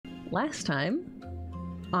last time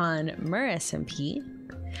on MerSMP,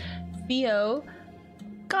 Theo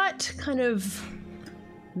got kind of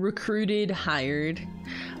recruited, hired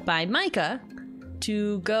by Micah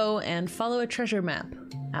to go and follow a treasure map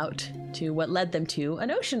out to what led them to an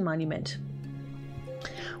ocean monument,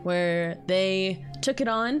 where they took it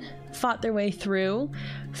on, fought their way through,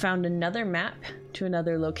 found another map to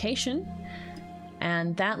another location,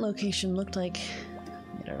 and that location looked like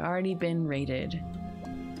it had already been raided.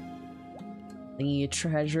 The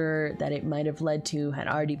treasure that it might have led to had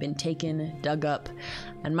already been taken, dug up,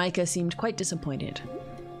 and Micah seemed quite disappointed,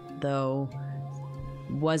 though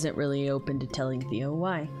wasn't really open to telling Theo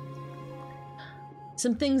why.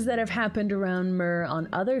 Some things that have happened around Mer on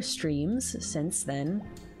other streams since then.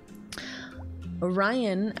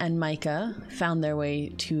 Orion and Micah found their way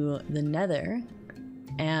to the Nether,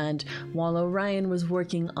 and while Orion was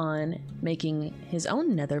working on making his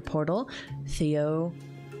own Nether portal, Theo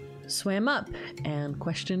swam up and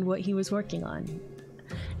questioned what he was working on.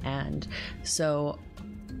 And so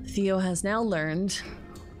Theo has now learned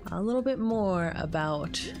a little bit more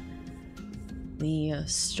about the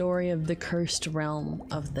story of the cursed realm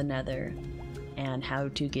of the Nether and how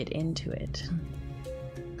to get into it.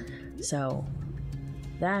 So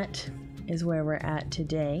that is where we're at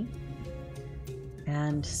today.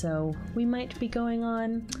 And so we might be going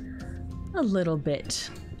on a little bit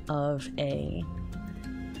of a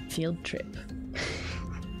field trip.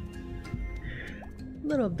 A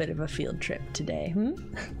little bit of a field trip today,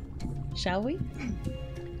 Shall we?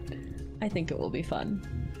 I think it will be fun.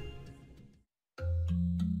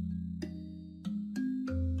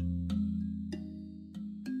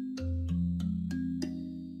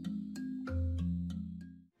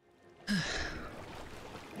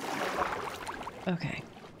 Okay.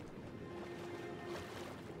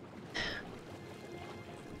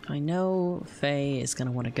 I know Faye is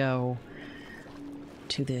gonna want to go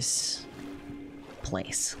to this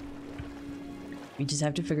place. We just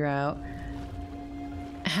have to figure out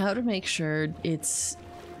how to make sure it's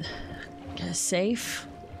safe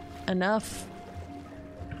enough.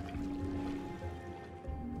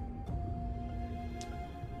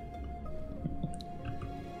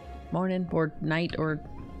 Morning or night or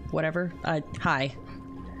whatever. Hi.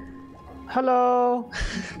 Hello.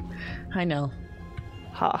 Hi, Nell.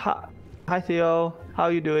 Hi, Theo. How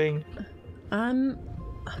are you doing? I'm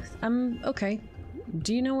okay.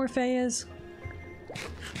 Do you know where Faye is?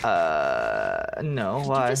 No. Did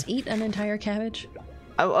Why? you just eat an entire cabbage?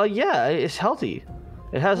 Oh, yeah. It's healthy.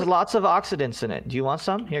 It has lots of oxidants in it. Do you want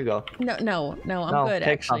some? Here you go. No. I'm good,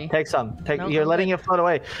 actually. Take some. No, You're I'm letting good. it float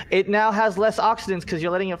away. It now has less oxidants because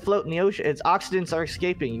you're letting it float in the ocean. Its oxidants are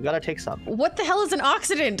escaping. You gotta take some. What the hell is an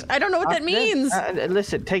oxidant? I don't know what that means.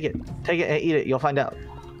 Listen, take it and eat it. You'll find out.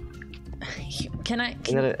 Can I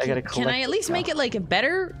Can at least make it like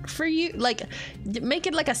better for you? Like, make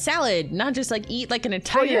it like a salad, not just like eat like an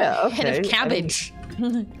entire head of cabbage.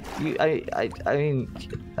 I mean,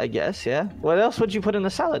 I guess, yeah. What else would you put in the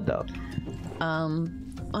salad, though?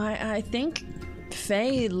 I think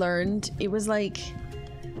Faye learned it was like,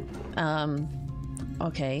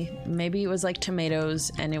 okay, maybe it was like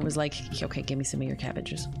tomatoes, and it was like, okay, give me some of your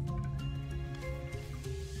cabbages.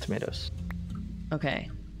 Tomatoes. Okay.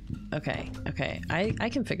 I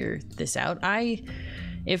can figure this out.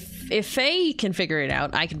 If Faye can figure it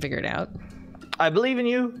out, I can figure it out. I believe in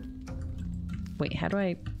you. Wait, how do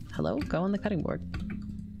I... Hello? Go on the cutting board.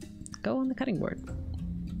 Go on the cutting board.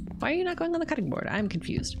 Why are you not going on the cutting board? I'm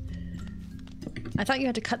confused. I thought you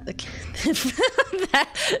had to cut the...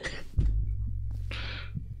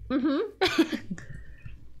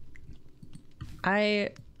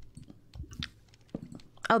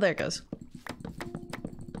 Oh, there it goes.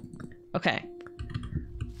 Okay.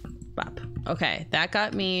 Bop. Okay, that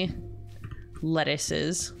got me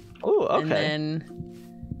lettuces. Oh, okay. And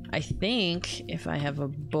then I think if I have a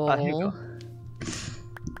bowl... Here you go.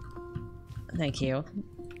 Thank you.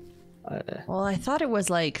 Well, I thought it was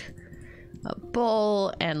like a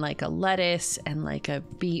bowl and like a lettuce and like a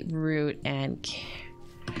beetroot and...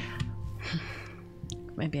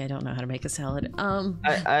 Maybe I don't know how to make a salad.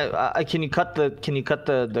 Can you cut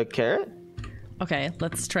the carrot? Okay,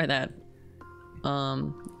 let's try that.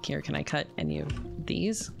 Here, can I cut any of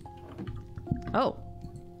these? Oh.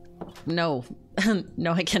 No.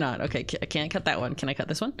 No, I cannot. Okay, I can't cut that one. Can I cut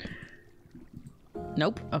this one?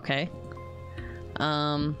 Nope. Okay.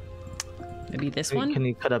 Maybe this one? Can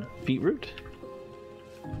you cut a beetroot?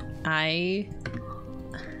 We're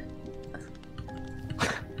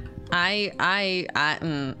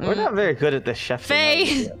not very good at this chef thing.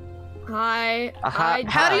 Faye! Hi.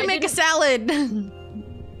 How do you make a salad?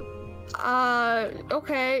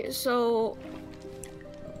 Okay, so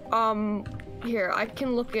here, I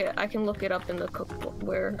can look it up in the cookbook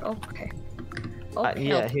where okay. Okay.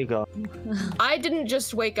 Yeah, here you go. I didn't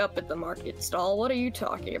just wake up at the market stall. What are you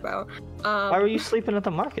talking about? Why were you sleeping at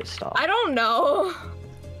the market stall? I don't know.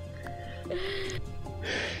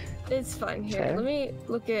 It's fine. Here, Okay. let me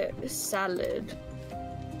look at salad.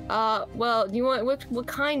 Well, do you want what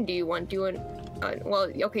kind do you want? Do you want? Well,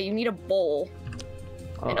 okay, you need a bowl.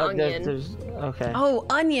 An onion. Okay. Oh,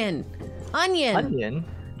 onion. Onion?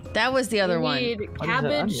 That was the other You one. need What is an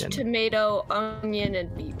cabbage, onion? tomato, onion,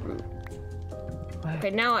 and beetroot. What?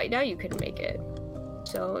 Okay, now you can make it.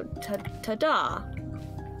 So ta-da,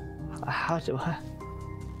 How do I?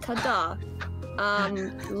 ta-da.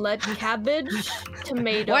 Lead cabbage,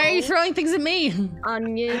 tomato. Why are you throwing things at me?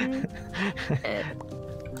 Onion, and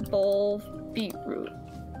bowl, beetroot.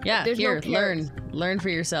 Yeah, There's no here, carrots. learn for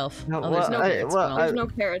yourself. No, There's well, no carrots. well, There's no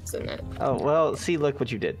carrots in it. Oh, well, see, look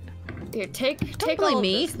what you did. Here, take blame all of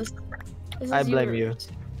me. This is I blame yours.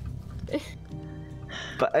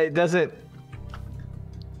 But it doesn't.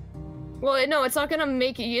 Well, no, it's not gonna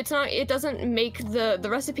make it. It's not. It doesn't make the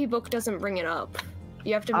recipe book doesn't bring it up.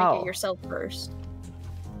 You have to make Oh. it yourself first.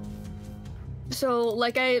 So,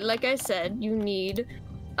 like I said, you need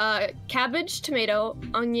cabbage, tomato,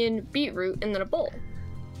 onion, beetroot, and then a bowl.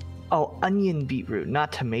 Oh, onion beetroot,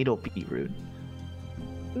 not tomato beetroot.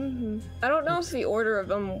 I don't know if the order of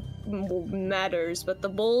them matters, but the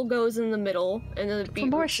bowl goes in the middle, and then the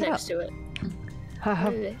More, beetroot's shut next to it.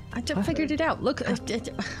 I just figured it out. Look,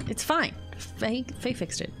 it's fine. Faye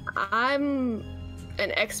fixed it. I'm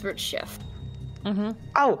an expert chef.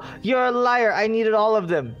 Oh, you're a liar. I needed all of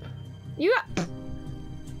them. You.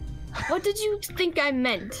 What did you think I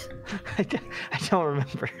meant? I don't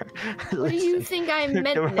remember. What do you think I meant?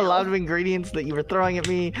 There were a now? lot of ingredients that you were throwing at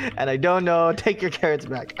me, and I don't know. Take your carrots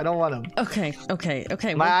back. I don't want them. Okay.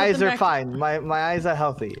 My eyes are fine. My eyes are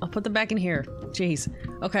healthy. I'll put them back in here. Jeez.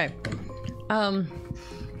 Okay.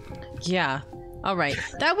 Yeah. All right.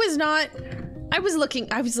 That was not. I was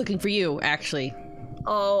looking for you, actually.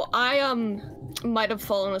 Oh, I might have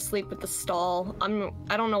fallen asleep at the stall. I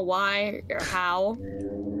don't know why or how.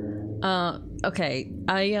 Okay.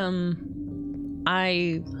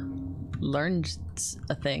 I learned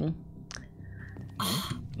a thing.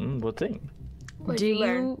 What thing? What did you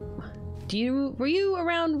learn? Were you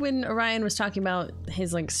around when Orion was talking about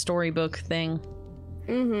his like storybook thing?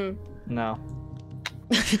 No.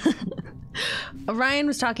 Orion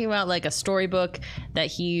was talking about like a storybook that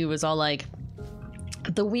he was all like,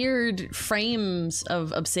 the weird frames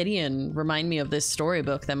of obsidian remind me of this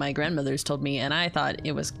storybook that my grandmother's told me, and I thought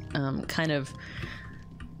it was kind of.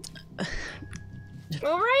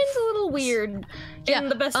 Well, Ryan's a little weird in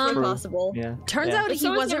the best way possible. Yeah. Turns yeah. out But he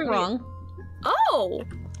so is wasn't everybody. wrong. Oh,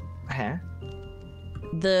 Huh?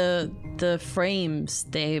 The frames,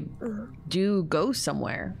 they do go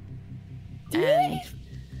somewhere. And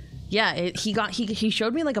yeah, he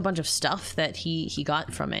showed me like a bunch of stuff that he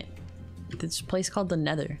got from it. This place called the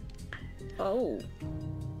Nether. oh,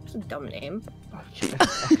 it's a dumb name.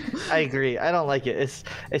 I agree. I don't like it.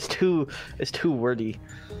 It's too wordy.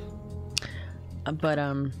 But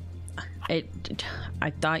I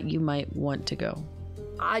thought you might want to go.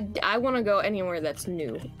 I want to go anywhere that's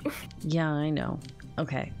new. Yeah, I know.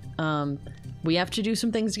 Okay. We have to do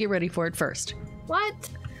some things to get ready for it first. What?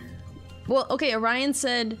 Well, okay, Orion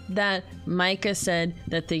said that Micah said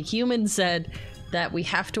that the human said that we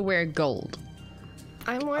have to wear gold.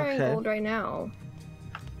 I'm wearing Okay. gold right now.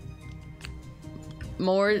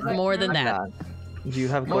 More than I'm that. not. Do you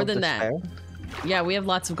have More gold than to that. spare? Yeah, we have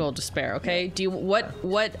lots of gold to spare, okay? Do you what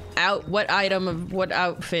item of what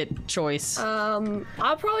outfit choice? I'll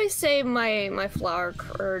probably say my flower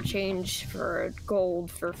or change for gold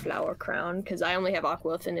for flower crown because I only have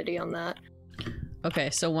aqua affinity on that. Okay,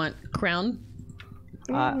 so want crown?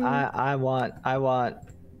 I want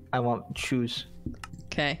shoes.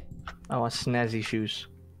 Okay. I want snazzy shoes.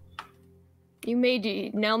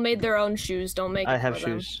 Nell made their own shoes. Don't make it I have for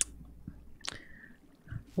them. shoes.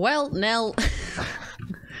 Well, Nell.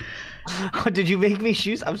 Oh, did you make me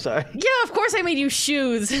shoes? I'm sorry. Yeah, of course I made you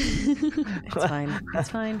shoes. It's fine. It's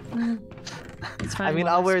fine. It's fine. I mean,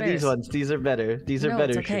 we'll I'll have wear these spares. ones. These are better. These are No,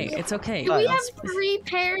 better it's okay. shoes. It's okay. Do we I'll have sp- 3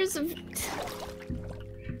 pairs of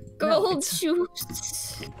gold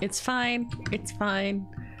shoes? It's fine. It's fine.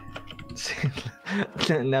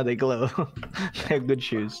 Now they glow. They're good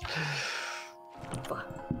shoes.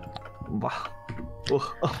 Wow.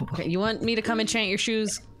 Oh. Okay, you want me to come enchant your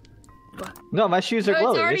shoes? No, my shoes are No, it's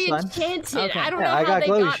glowy. already It's fine. enchanted. Okay. I don't know Yeah, I how got they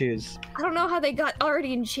glowy got. shoes. I don't know how they got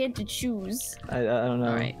already enchanted shoes. I don't know.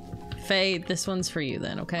 All right. Faye, this one's for you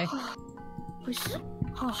then, okay?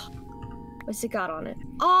 What's it got on it?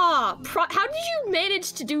 Ah, how did you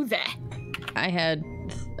manage to do that? I had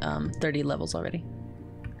 30 levels already.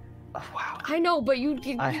 Oh, wow. I know, but you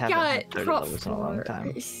I haven't got had 30 prop levels in a long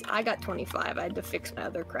time. I got 25. I had to fix my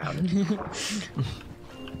other crowd.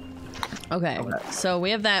 Okay, so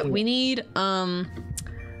we have that. We need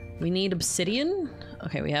obsidian.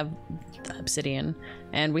 Okay, we have obsidian,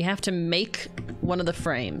 and we have to make one of the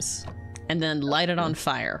frames and then light it on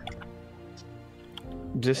fire.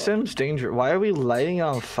 This seems dangerous. Why are we lighting it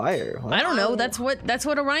on fire? What? I don't know. That's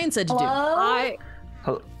what Orion said to do.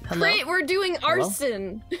 Hello? Great, we're doing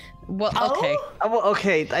arson. Well, okay. Oh, well,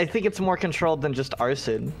 okay, I think it's more controlled than just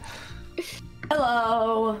arson.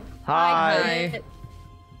 Hello. Hi.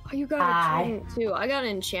 Oh, you got a trident too. I got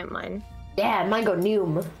an enchant mine. Yeah, mine go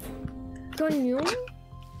Noom. Go new?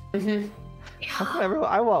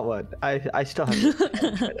 I want one. I still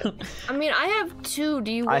have. I mean, I have two.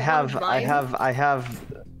 Do you want I have one of mine? I have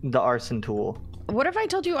the arson tool. What if I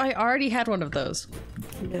told you I already had one of those?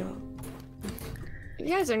 No. You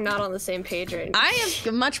guys are not on the same page right now. I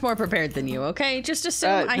am much more prepared than you, okay? Just assume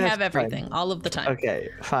I that's have everything fine. all of the time. Okay,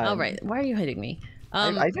 fine. All right. Why are you hitting me?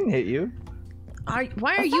 I didn't hit you.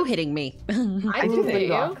 Why are you hitting me? I didn't hit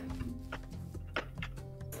you.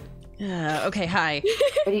 Okay, hi.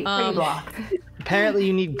 Pretty block. Apparently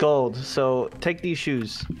you need gold, so take these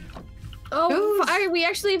shoes. Oh, we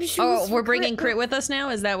actually have shoes. Oh, for we're bringing Crit with us now?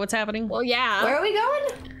 Is that what's happening? Well, yeah. Where are we going?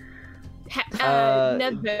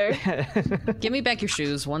 Nether. Give me back your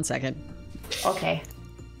shoes. 1 second. Okay.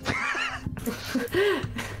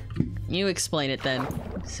 You explain it then.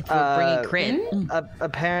 We're bringing Crit.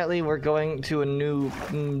 Apparently we're going to a new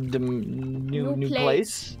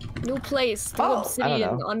place. New place. New Oh,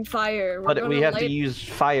 obsidian on fire. But we have to use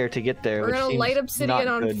fire to get there. We're gonna light obsidian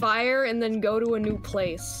on good. fire and then go to a new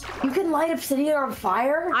place. You can light obsidian on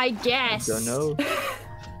fire? I guess. Don't know.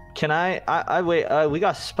 Can I wait, we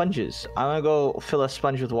got sponges. I'm gonna go fill a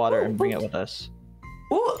sponge with water and bring it with us.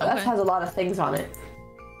 Ooh, that Okay. has a lot of things on it.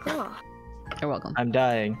 Yeah. You're welcome. I'm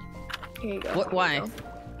dying. Here you go. What? Why? Here you go.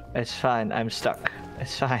 It's fine, I'm stuck.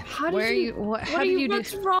 It's fine. How did Where are you? How did you do?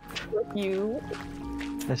 What's wrong with you?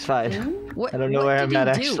 It's fine. What, I don't know what where did I'm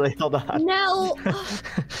at you do? actually. Hold on. Nell.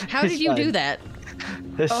 How did you do that?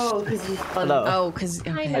 This... Oh, because he's fun. Hello. Oh, because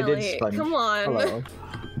Hi, I Nelly. did sponge. Come on. Hello.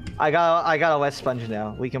 I got a wet sponge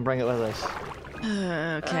now. We can bring it with us.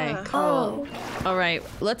 okay. Oh. All right.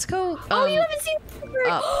 Let's go. Oh, you haven't seen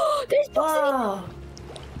there's books in Oh.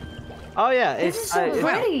 Oh yeah, This is so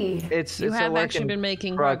pretty. it's You a have work actually in been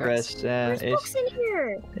making progress. There's books in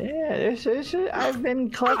here. I've been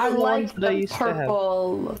collecting I the like ones that I the used to have.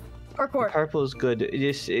 purple. Parkour. Purple's good.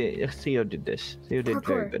 Theo did this. Theo did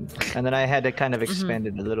very Parkour. good. And then I had to kind of expand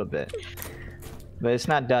it a little bit. But it's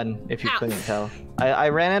not done, if you Ow. couldn't tell. I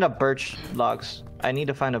ran out of birch logs. I need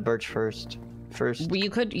to find a birch first. Well, you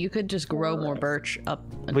could just grow more birch up.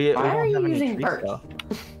 We Why are don't have you any using trees, birch? though.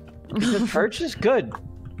 Because birch is good.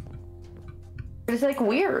 It's like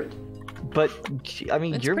weird. But, I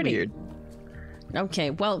mean, It's you're pretty. weird. Okay.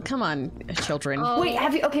 Well, come on, children. Oh.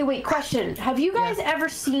 Wait, wait, question. Have you guys ever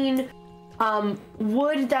seen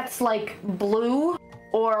wood that's like blue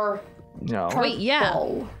or No. purple? Wait, yeah.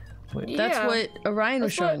 Wait. That's Yeah. what Orion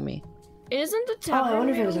was That's what- showing me. Isn't the I tavern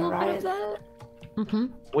wonder if it was made a little bit of Orion. that? Mm-hmm.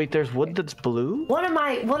 Wait, there's wood that's blue? One of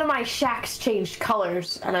my shacks changed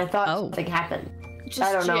colors, and I thought Oh. something happened. Just,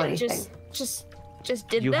 I don't know ju- anything. Just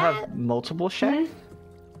did You that? have multiple shacks?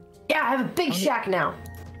 Yeah, I have a big shack now.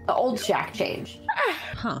 The old shack changed.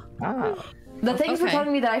 Huh. Ah. The things were Okay.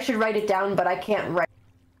 telling me that I should write it down, but I can't write.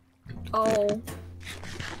 Oh.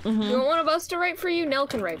 You want one of us to write for you? Nell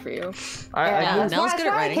can write for you. Yeah, that's Nell's why, good that's at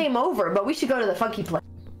why I writing. came over, but we should go to the funky place.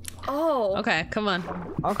 Oh. Okay. Come on.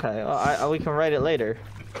 Okay, well, we can write it later.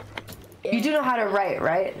 You do know how to write,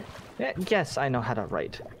 right? Yeah, yes, I know how to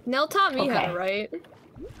write. Nell taught me how Okay. to write.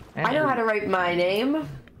 I know how to write my name.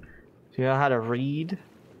 Do you know how to read?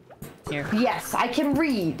 Here. Yes, I can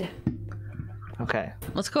read. Okay.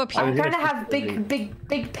 Let's go up I here. was kind of gonna have say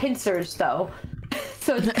big pincers though,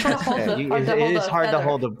 so it's kind of hard Okay, to it hold is a hard to feather.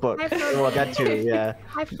 hold a book. Hi, Furby. Well, that too, yeah.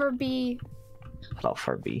 Hi, Furby. Hello,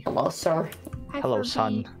 Furby. Hello, sir. Hi, Hello, Furby.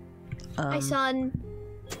 son. Hi, son.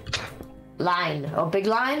 Line. Oh, big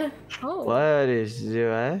line. Oh. What is it?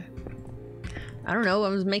 I don't know. I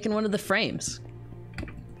was making one of the frames.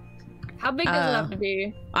 How big does it have to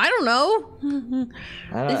be? I don't know. This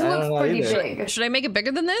I don't looks know pretty either. big. Should I make it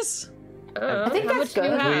bigger than this? I think how that's much do you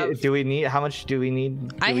good. have? Do we need? How much do we need?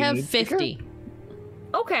 Do I we have need 50.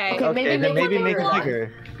 Okay. Okay, Okay, maybe then make maybe one make it more.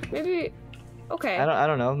 bigger. Maybe. Okay. I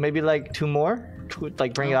don't know. Maybe like 2 more.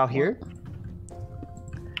 Like bring it out here.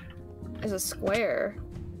 is a square.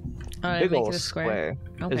 Alright, Big make ol' it a square.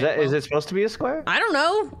 Okay, Is that well. is it supposed to be a square? I don't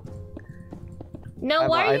know. No, I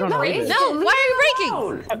why are you don't know breaking? either. No, why are you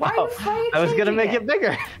breaking? Why are you I was gonna make changing it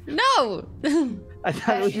bigger. No. I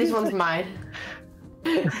thought it was This one's mine.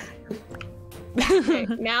 Okay,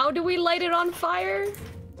 now do we light it on fire?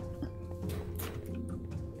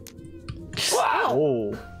 Wow!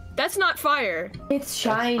 Oh. That's not fire. It's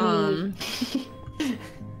shiny.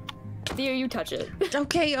 Theo, you touch it.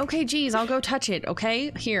 Okay, geez, I'll go touch it,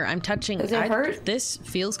 okay? Here, I'm touching. Does it hurt? This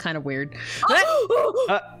feels kind of weird. He's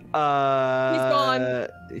gone.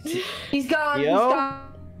 He's gone. Yo?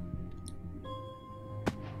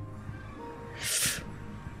 He's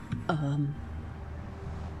gone.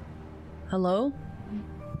 Hello?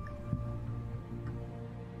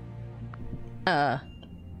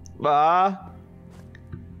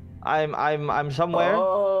 I'm somewhere.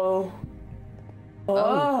 Oh.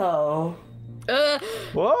 Oh.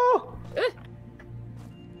 Whoa.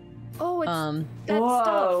 Oh, it's that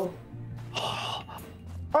Whoa. stuff.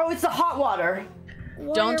 Oh, it's the hot water.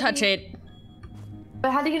 Why Don't are touch we- it.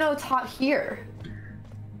 But how do you know it's hot here?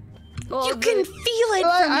 Well, You can feel it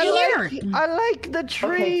from here. I like the Okay,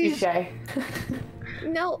 trees. touche.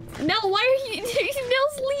 Nell, why are you?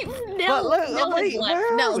 Nell's leave. Nell, But look, Nell wait, has left.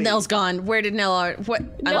 where are Nell, we? Nell's gone. Where did Nell? What?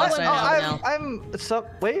 I No, lost oh, my Nell. I'm so.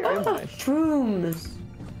 Where am I? Shrooms.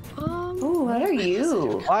 Ooh, what are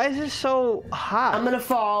you? Why is it so I'm hot? gonna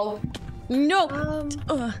fall. No.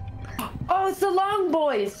 Oh, it's the long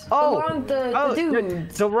boys. Oh, the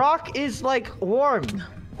dudes. the rock is like warm.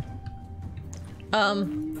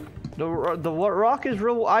 The rock is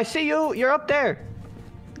real. I see you. You're up there.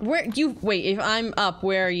 Where you? Wait. If I'm up,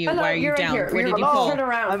 where are you? Hello, Why are you you're right down? here. Where You're did you right. fall? Turn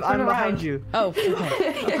around. I'm turn behind around. you. Oh.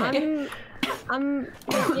 Okay. I'm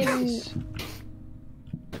thinking.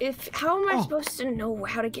 How am I supposed to know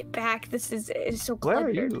how to get back? This is so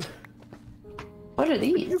cluttered. Where are you? What are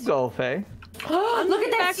these? You go, Faye. Look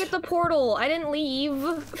at Back this. at the portal. I didn't leave.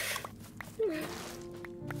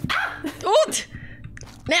 Oh,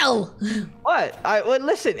 Nell. What?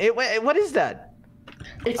 Listen. What is that?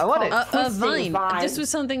 It's I want called it. twisting Vine. This was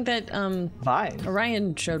something that Vine.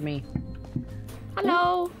 Orion showed me.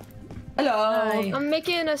 Hello. Hello. Hi. I'm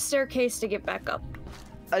making a staircase to get back up.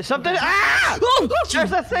 Something. Ah! Oh!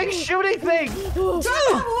 There's a thing shooting things. Oh,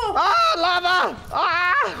 Ah! Lava!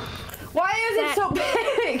 Ah! why is it so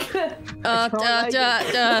big?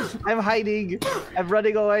 I'm hiding. I'm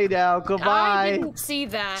running away now. I Goodbye. didn't see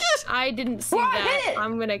that. I didn't see What? that. Hit it.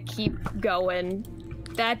 I'm gonna keep going.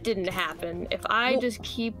 That didn't happen. If I just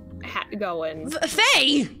keep going.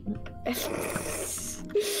 Faye.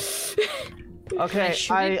 Okay,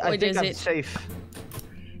 shoot I it, or think does I'm it- safe.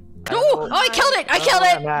 Oh! I killed it! I killed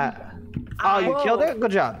I'm it! at. Oh, you killed it?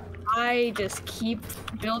 Good job. I just keep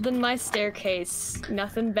building my staircase.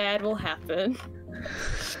 Nothing bad will happen.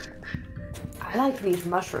 I like these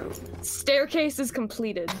mushrooms. Staircase is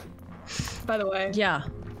completed. By the way. Yeah.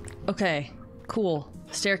 Okay. Cool.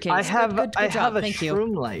 Staircase. I have Good I job. have a Thank you.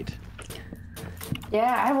 shroom light.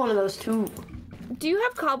 Yeah, I have one of those too. Do you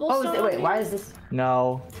have Oh, cobblestone? wait, why is this?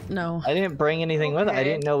 No, No. I didn't bring anything with it. I Okay.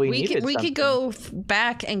 didn't know we needed We something. could go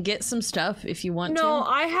back and get some stuff if you want No, to.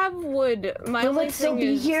 I have wood. My Will only it still thing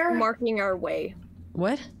be is here? marking our way.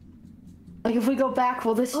 What? Like, if we go back,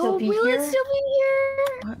 will this still be will here? it still be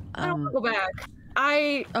here? I don't want to go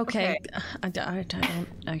back. Okay. I don't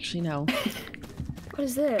actually know. What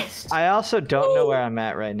is this? I also don't know where I'm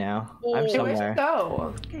at right now. I'm Oh. Hey, where'd somewhere. it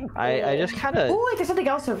go? I just kind of. Oh, wait, there's something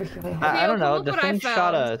else over here. Wait, hold on. I don't know. look The what I thing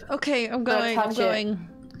shot a. Okay, I'm Gotta going. I'm touch it. going.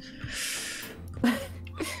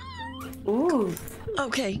 Ooh.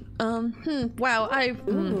 Okay. Wow.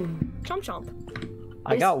 Ooh. Chomp chomp.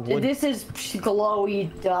 I got wood. This is glowy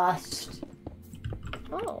dust.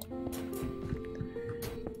 Oh.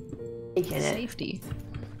 Taking it. Safety.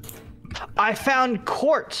 I found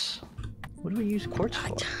quartz. What do we use quartz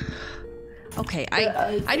for? Okay.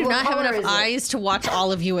 I do what not have color enough is it? eyes to watch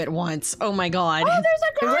all of you at once. Oh my god. There's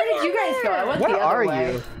a guy Where did down you guys go? I there. went Where the other are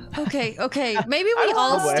way. you? Okay. Maybe we don't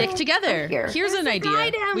all know where. stick together. Here. Here's an There's a guy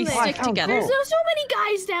idea. down We there. stick I found together. gold. There's so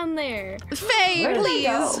many guys down there. Faye, Where did they please.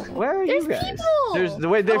 go? Where are There's you guys? people. There's the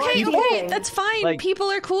way there's Okay, people. Okay, that's fine. Like-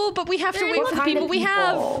 People are cool, but we have to There's wait what for the What kind people of we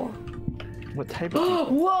have. people? What type of?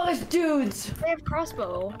 Whoa, there's dudes. They have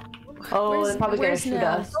crossbow. Oh, they're probably gonna where's shoot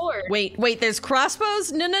Nell? us. Sword. Wait, there's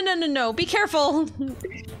crossbows? No. Be careful.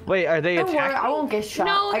 Wait, are they Don't worry, attacking? I won't get shot.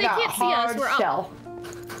 No, I they got can't see us, hard we're up. shell.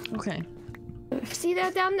 Okay. See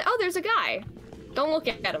that down there? Oh, there's a guy. Don't look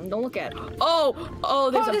at him. Don't look at him. Oh, there's Oh,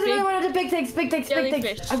 a there's big. another one of the big things.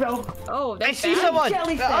 Jellyfish. I know. Oh, I that's see bad. someone.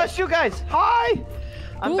 jellyfish. Us, you guys. Hi.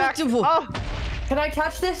 I'm Ooh, back. ooh. Oh, Can I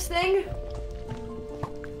touch this thing?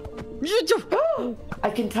 I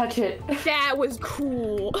can touch it. That was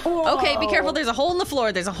cool. Okay, be careful. There's a hole in the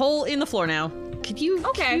floor. There's a hole in the floor now. Could you?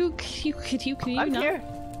 Okay. Could you I'm not? here.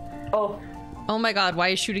 Oh. Oh my God! Why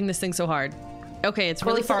is shooting this thing so hard? Okay, it's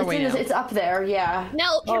really far away now. It's up there, yeah.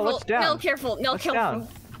 Nell, careful. what's down? Nell, careful. Nell, What's careful. down?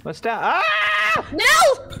 What's down? Ah!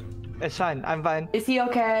 Nell! It's fine. I'm fine. Is he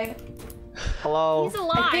okay? Hello. He's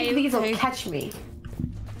alive. I think these will catch me.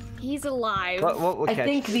 He's alive. What will I catch?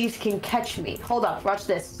 think these can catch me. Hold up, watch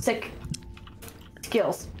this. Sick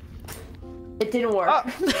skills. It didn't work.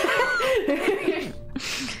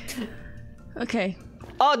 Okay.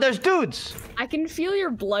 Oh, there's dudes. I can feel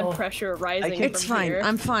your blood pressure rising. can- It's from fine. here.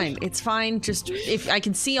 I'm fine. It's fine. Just if I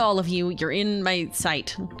can see all of you, you're in my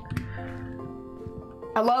sight.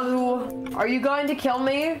 Hello? Are you going to kill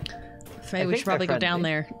me? Faye, we think should probably they're go down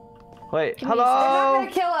friendly. there. Wait. They're not Hello.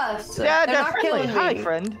 gonna kill us. Yeah, they're not friendly. killing me. Hi,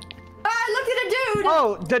 friend. Ah, look at a dude.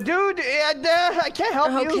 Oh, the dude. I can't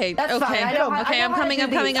help you. Okay. That's okay. fine. I know how- Okay. I I'm know how to coming. do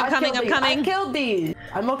I'm coming. these. I'm coming. I'm coming. I killed these.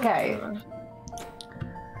 I'm okay.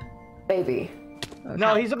 Baby.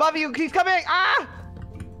 No, he's above you. He's coming. Ah!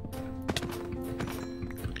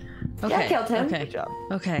 Okay. I killed him. Okay. Good job.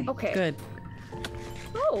 Okay. Okay. Good.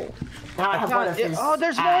 Oh. Now I have one of his Oh,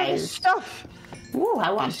 there's more eyes. stuff. Ooh, I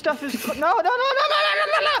This want stuff is no.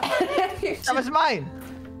 That was mine.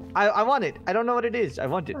 I want it. I don't know what it is. I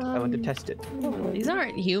want it. I want to test it. These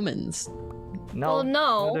aren't humans. No. Well,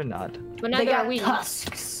 no. they're not. But They neither are got we.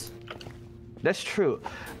 tusks. That's true.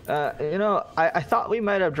 You know, I thought we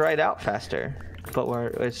might have dried out faster, but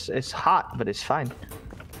it's hot, but it's fine.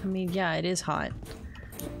 I mean, yeah, it is hot.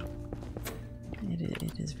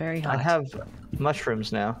 It is very hot. I have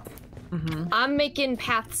mushrooms now. I'm making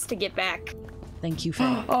paths to get back. Thank you,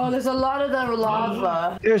 Faye. Oh, there's a lot of the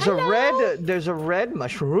lava. There's a red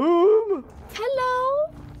mushroom.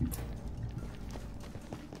 Hello.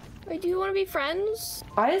 Wait, do you want to be friends?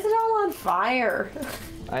 Why is it all on fire?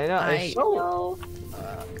 I know. It's so. Hello.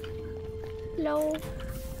 Hello.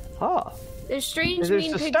 Oh. There's strange There's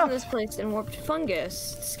mean the pigs stuff. in this place, and warped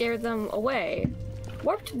fungus scared them away.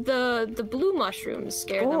 Warped the blue mushrooms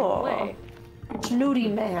scared them Oh. away. Snooty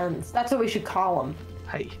mans. That's what we should call them.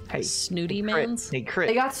 Hey. Snooty Crit. mans. Hey, They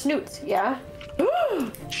crit. got snoots, yeah?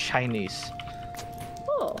 Shinies.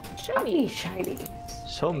 Oh, Shiny, shiny. shiny.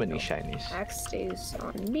 So many shinies. Axe stays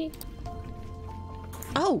on me.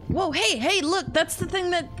 Oh, whoa! Hey! Look, that's the thing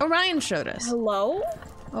that Orion showed us. Hello?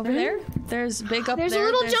 Over there. There's big up There's there. a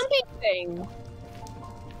little jumping thing.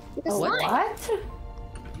 With a Oh, slime. what?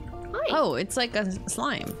 Hi. Oh, it's like a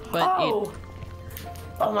slime, but Oh.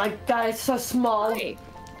 Oh my god, it's so small. Hi.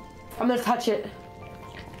 I'm gonna touch it.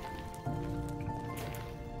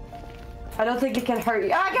 I don't think it can hurt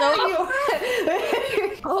you. I got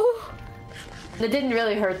you! Oh, It didn't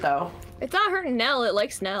really hurt though. it's not hurting Nell. It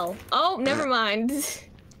likes Nell. Oh, never mind.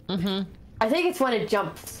 I think it's when it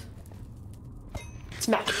jumps.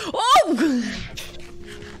 Smack. Oh!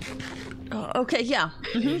 Oh, okay, yeah.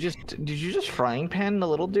 Did you just frying pan the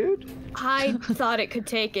little dude? I thought it could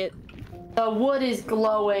take it. The wood is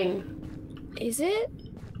glowing. Is it?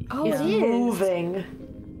 Oh, It's it is. moving.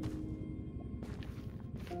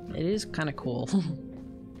 It is kind of cool.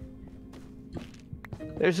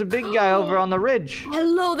 There's a big guy over on the ridge.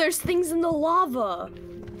 Hello, there's things in the lava.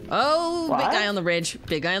 Oh, What? big guy on the ridge.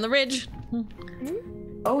 Big guy on the ridge.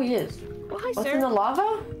 Oh, he is. Oh, hi, What's sir. in the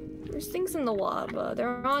lava? There's things in the lava.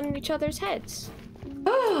 They're on each other's heads.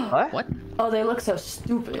 What? What? Oh, they look so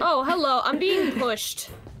stupid. Oh, hello. I'm being pushed.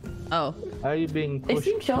 Oh, How are you being They pushed?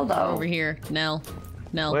 seem chill though. over here. Nell,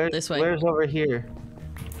 this way. Where's over here?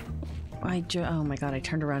 Oh my god, I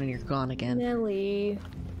turned around and you're gone again. Nelly.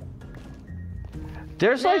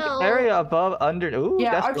 There's like No. area above, under. Ooh,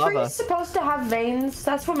 Yeah, that's are lava. trees supposed to have veins?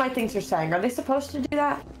 That's what my things are saying. Are they supposed to do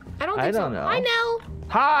that? I don't I think don't so. know. Hi, Nell.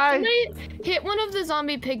 Hi. When they hit one of the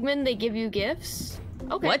zombie pigmen, they give you gifts.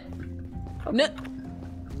 Okay. What? No.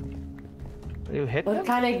 You hit What them?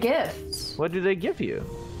 kind of gifts? What do they give you?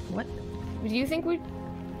 What? Do you think we?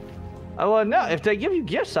 Oh well, no. If they give you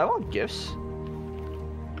gifts, I want gifts.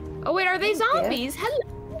 Oh wait, are they zombies?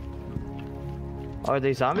 Hello. Are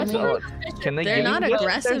they zombies? I think Oh, we're- can they They're give not you gifts if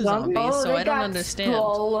aggressive they're zombies? zombies. So they I don't got understand.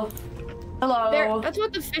 skull. Hello. That's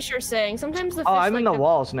what the fish are saying. Sometimes the fish. Oh, I'm in like the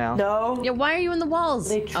walls now. No. Yeah, why are you in the walls?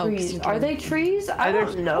 They Oh, 'cause trees. you're Are trying- they trees? I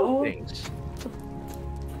There's don't know. things.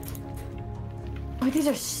 Oh, these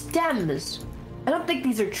are stems. I don't think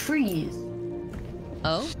these are trees.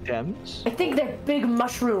 Oh? Stems. Uh, I think they're big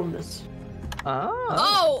mushrooms.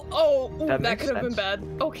 Oh. Oh, That that makes could have been sense.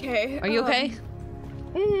 bad. Okay. Are you okay?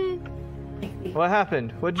 What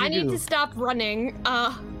happened? What'd you I do? need to stop running.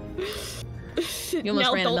 You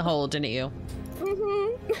almost ran in the hole, didn't you?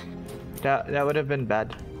 Mhm. That would have been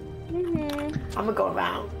bad. I'm gonna go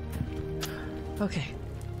around. Okay.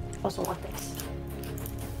 Also want this.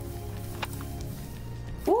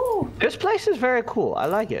 Ooh, This place is very cool. I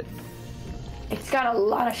like it. it's got a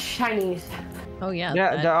lot of shinies. Oh yeah.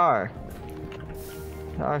 Yeah, that- there are.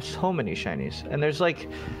 There are so many shinies, and there's like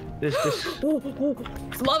this.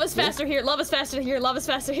 Lava's faster here. Lava's faster here. Lava's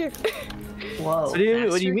faster here. Whoa. What do you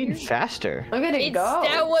Faster mean here? faster? Look at it It's, go.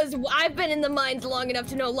 that was. I've been in the mines long enough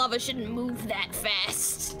to know lava shouldn't move that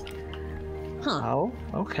fast. Huh. Oh,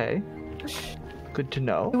 okay. Good to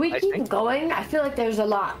know. Do we I keep think. going? I feel like there's a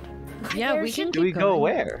lot. Yeah, There we can. should Do we keep go going.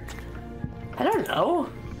 where? I don't know.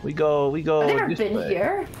 We go. I've never this been way.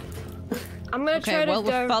 here. I'm gonna Okay, try well, to.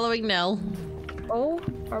 we're following Nell. Oh,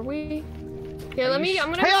 are we? Here, let me.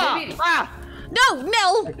 I'm gonna. Hey-ya! maybe- Ah! No,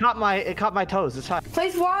 Nell! It caught my toes. It's fine.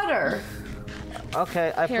 Place water.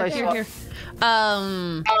 Okay, I Here, placed. here, here.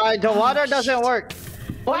 The water doesn't work.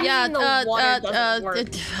 What? Yeah, The water doesn't work.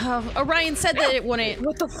 Orion said that it wouldn't.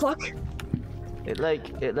 What the fuck?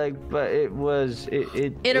 But it was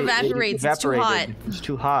it. It evaporates, it's too hot. It's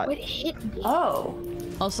too hot. What hit me? Oh.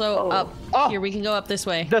 Also, Oh. up Oh. here, we can go up this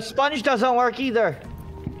way. The sponge doesn't work either.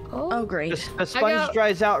 Oh, great. The sponge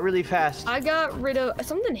dries out really fast. I got rid of.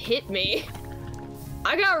 Something hit me.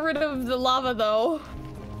 I got rid of the lava though.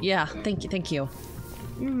 Yeah, thank you, thank you.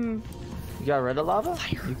 You got rid of lava?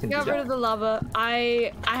 You can Got do rid that. of the lava.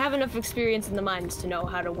 I have enough experience in the mines to know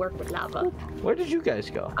how to work with lava. Where did you guys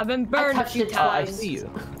go? I've been burned a touched few it. Oh, I times. see you.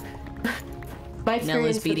 My Nell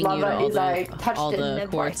is experience with beating you to lava all is I the, touched all it. the Ned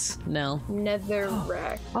quartz. Nell.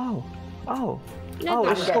 Netherrack. Oh. Oh,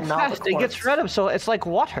 Netherrack. it's so getting all the fast. It gets quartz. rid of, so it's like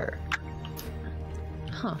water.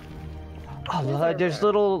 Huh. Oh, there's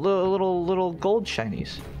little gold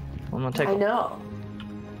shinies. I'm gonna take I them. know.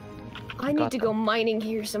 I need got to go mining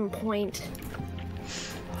here some point.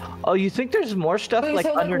 Oh, you think there's more stuff Wait, like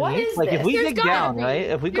so, like, what underneath? is Like if this? we There's dig gotta down, be. right?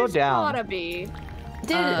 If we go There's down, gotta be.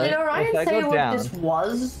 Did if Orion I say go what down- this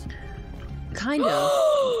was? Kind of.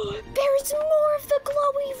 There's more of the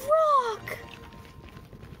glowy rock.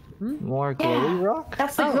 more glowy Yeah. rock.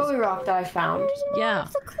 That's the Oh. glowy rock that I found. There's more Yeah.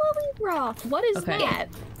 of the glowy rock. What is Okay. that?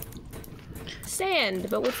 Sand,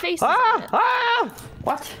 but with faces Ah! on it. Ah!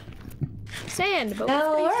 What? Sand, but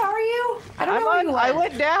Nell, with where faces. are you? I don't I'm know where on, you I went.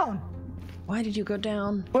 went down. Why did you go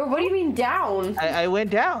down? What do you mean down? I went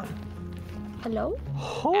down. Hello?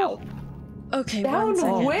 Oh. Okay, Down one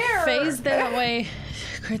second. where? Phase that way.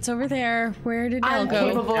 Crit's over there. Where did Nell I'm go?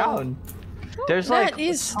 capable. Down. There's That like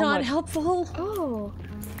is so not much- helpful. Oh.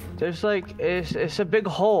 There's like it's a big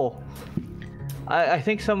hole. I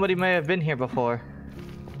think somebody may have been here before.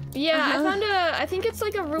 Yeah, Uh-huh. I found I think it's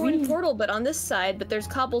like a ruined portal, but on this side, but there's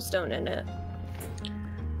cobblestone in it.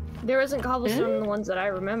 There isn't cobblestone in the ones that I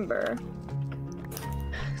remember.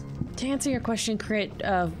 To answer your question, Crit,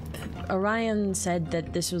 Orion said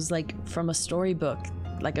that this was like from a storybook.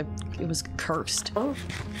 It was cursed. Oh.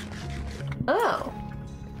 Oh.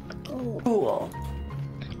 Cool.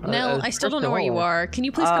 Nell, I still don't know where you are. Can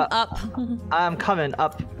you please come up? I'm coming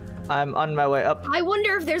up. I'm on my way up. I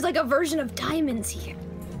wonder if there's like a version of diamonds here.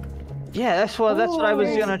 Yeah, that's what I was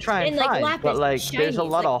Ooh. gonna try and And, like, find. lapis But like, and there's a shinies,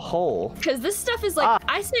 lot like- of hole. Because this stuff is like,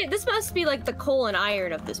 I say, this must be like the coal and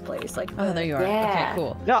iron of this place. Like, Oh, there you are. Yeah. Okay,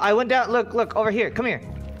 cool. No, I went down. Look over here. Come here.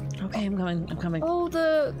 Okay, I'm coming. I'm coming. oh,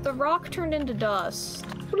 the rock turned into dust.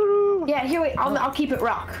 Yeah, here, wait. I'll keep it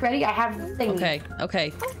rock. Ready? I have the thing.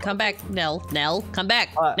 Okay. Come back, Nell. Nell, come back.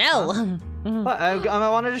 Nell. What? I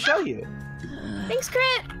wanted to show you. Thanks,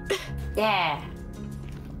 Crit. Yeah.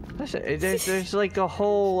 Listen, there's like a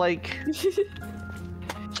whole like.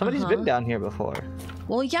 Somebody's been down here before.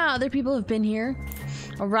 Well, yeah, other people have been here.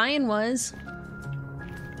 Orion was.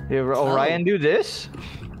 Did Orion do this?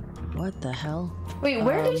 What the hell? Wait,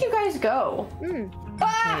 where did you guys go?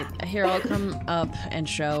 Okay, here, I'll come up and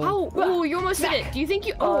show. Oh, you almost hit it. Do you think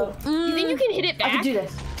you? Oh, do you think you can hit it I back? can do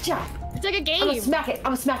this. Yeah. It's like a I'm game. gonna smack it. I'm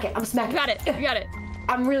gonna smack it. I'm gonna smack it. You got it. You got it.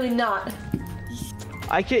 I'm really not.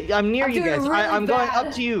 I'm near I'm you doing guys. really I'm going bad.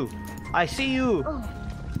 up to you. I see you. Oh.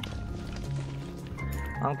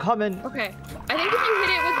 I'm coming. Okay. I think if you hit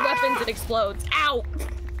it with weapons, it explodes. Ow!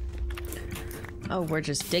 Oh, we're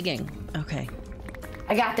just digging. Okay.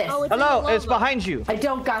 I got this. Oh, it's in Hello, the it's lava. behind you. I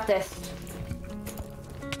don't got this.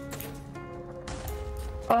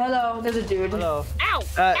 Oh, hello. There's a dude. Hello. Ow!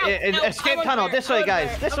 Ow! Escape I'm on tunnel. fire. This way, I'm on guys.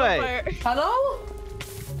 fire. This I'm on way. fire. Hello?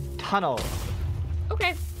 Tunnel.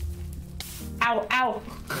 Okay. Ow, ow.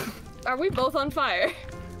 Are we both on fire?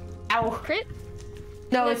 Ow. Crit?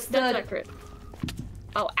 No, That's- it's that's the... not crit.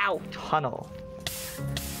 Oh, ow. Tunnel.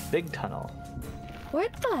 Big tunnel.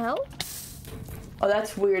 What the hell? Oh,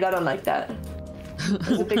 that's weird. I don't like that.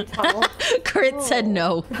 There's a big tunnel. Crit said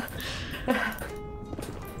no.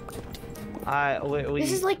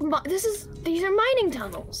 This is like these are mining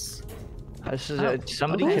tunnels. This is Oh.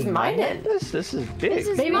 somebody Who's can mine mining? this. This is big. This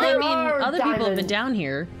is Maybe mine. there I mean, are other people have been diamonds. down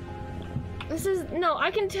here. This is no, I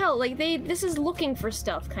can tell. Like this is looking for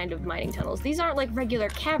stuff kind of mining tunnels. These aren't like regular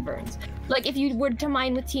caverns. Like if you were to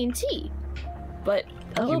mine with TNT, but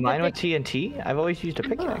a You little mine bit with TNT? I've always used a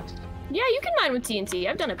pickaxe. Yeah, you can mine with TNT.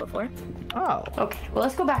 I've done it before. Oh, Okay, well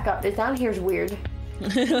let's go back up. This down here's weird.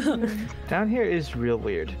 down here is real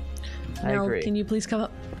weird. I Nell, agree. can you please come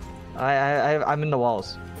up? I'm in the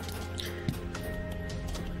walls.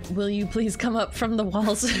 Will you please come up from the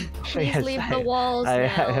walls? Please Yes, leave the walls I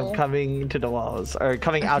now. am coming to the walls, or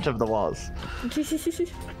coming out of the walls.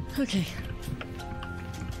 Okay.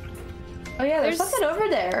 Oh yeah, there's There's- something over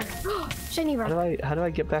there. Shiny rock. How do I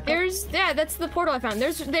get back up? Yeah, that's the portal I found.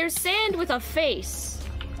 There's sand with a face.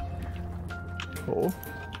 Oh.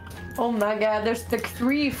 Oh my god, there's the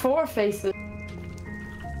 4 faces.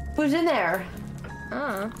 Who's in there?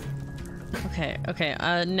 Okay.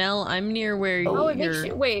 Nell, I'm near where Oh, it your makes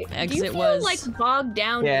you wait. Do you exit feel was. like bogged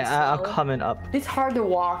down? Yeah, I'm and slow? coming up. It's hard to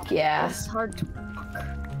walk, yeah. It's hard to. I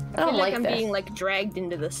I don't feel like I'm this. being like dragged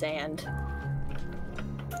into the sand.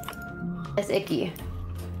 It's icky.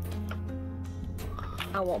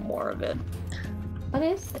 I want more of it. What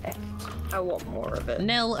is this? I want more of it.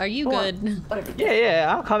 Nell, are you Go on. good? Whatever.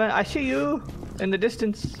 Yeah, I'm coming. I see you in the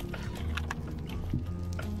distance.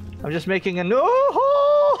 I'm just making a no.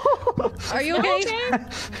 Are you okay?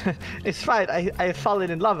 It's fine. I've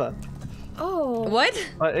fallen in lava, Oh. What?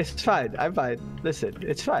 but it's fine. I'm fine. Listen,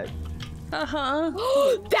 it's fine. Uh-huh.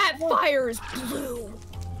 That fire is blue.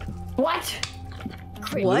 What?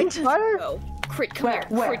 Crit, What? Fire? Go. Crit, come Where,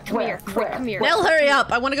 here. where, Crit, come where, here. Crit, where? come here. Nell, hurry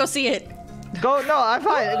up. I want to go see it. Go. No, I'm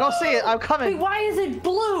fine. Go see it. I'm Wait, coming. why is it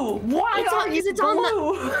blue? Why It's are on- you it's on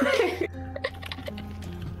blue?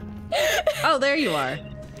 Oh, there you are.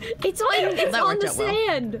 It's on That on worked the out well.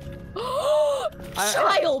 sand.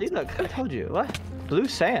 Child. See, look, I told you. What? Blue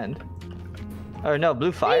sand? Or no, blue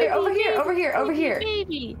Here, fire? over here, over here, over here.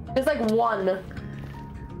 Baby. There's like one.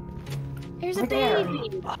 Here's a Right there.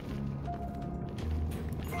 baby.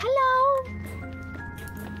 Hello.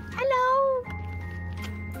 Hello.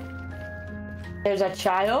 There's a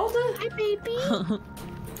child. Hi, baby.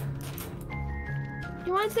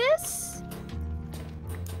 You want this?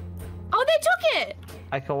 Oh, they took it.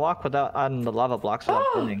 I can walk without on the lava blocks without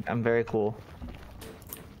Oh. burning. I'm very cool.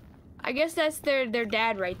 I guess that's their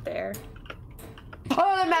dad right there.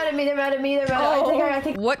 Oh, they're mad at me. They're mad at me. They're mad. Oh. I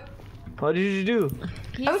think. What? What did you do?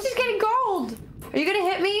 I was just getting gold. Are you gonna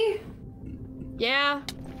hit me? Yeah.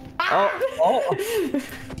 Oh.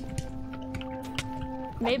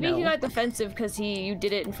 Maybe he No. got defensive because you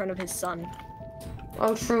did it in front of his son.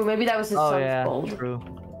 Oh, true. Maybe that was his Oh son's yeah, gold. true.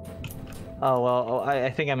 Oh well, I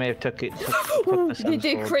think I may have took the They sun's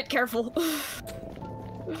did gold. crit. Careful.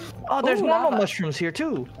 Oh, there's Ooh, normal lava. mushrooms here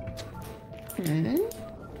too.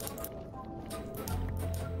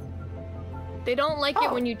 They don't like it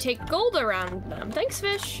Oh. when you take gold around them. Thanks,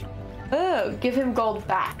 fish. Oh, give him gold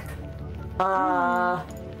back.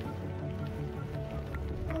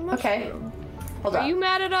 Okay. Hold Are on. you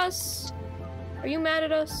mad at us? Are you mad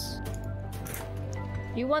at us?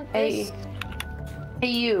 You want Hey. this? Hey,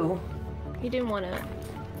 you. He didn't want it.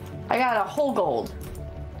 I got a whole gold.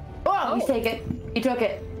 Oh, you Oh. take it. You took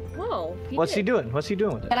it. Whoa. What's he did. doing? What's he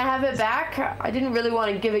doing with it? Can I have it back? I didn't really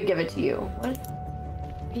want to give it to you.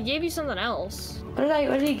 He gave you something else. What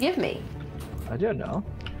did he give me? I don't know.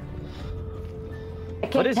 I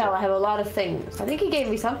can't is tell. it? I have a lot of things. I think he gave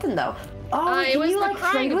me something though. Oh, It can was you the like trade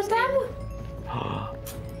crying with them? Oh,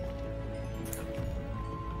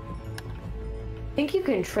 I think you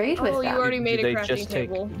can trade with Oh, them. you already made a do they crafting just take?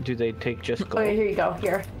 table. Do they take just gold? Okay, here you go.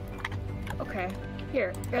 Here. Okay.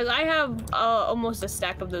 Here. Because I have almost a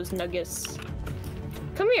stack of those nuggets.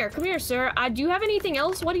 Come here, sir. Do you have anything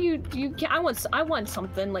else? What do you I want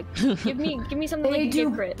something like give me something like They you do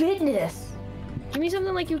gave crit. business. Give me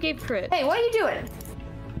something like you gave crit. Hey, what are you doing?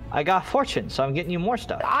 I got fortune, so I'm getting you more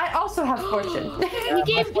stuff. I also have fortune.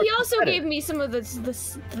 He also Static. gave me some of the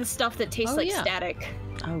stuff that tastes Oh, like yeah. static.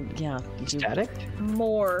 Oh, yeah. Static?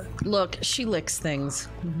 More. Look, she licks things.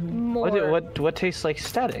 More. What tastes like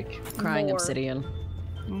static? Crying More. obsidian.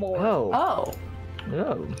 More. Oh, Oh.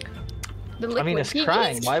 no. The liquid. I mean, it's He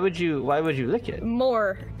crying. needs Why would you lick it?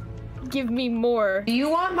 More. Give me more. Do you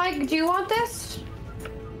want this?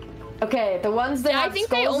 Okay, the ones that Yeah, I have think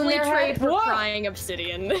they skulls in only their trade head. for Whoa! crying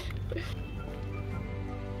obsidian.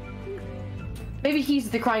 Maybe he's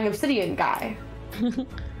the crying obsidian guy.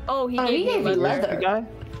 Oh, he Oh, gave he me gave you leather. leather. Guy?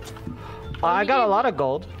 I got a lot of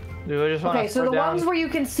gold. Do I just want Okay, to so the down? ones where you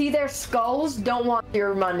can see their skulls don't want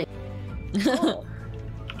your money. Oh.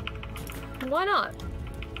 Why not?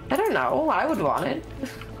 I don't know. I would want it.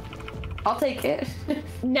 I'll take it.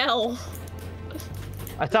 No.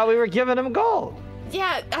 I thought we were giving him gold.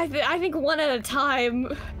 Yeah, I think one at a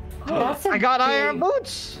time. That's a I got big- iron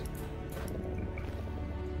boots.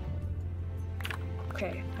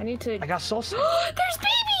 Okay, I need to. I got soul sand. There's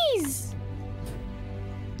babies!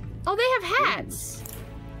 Oh, they have hats.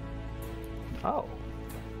 Oh.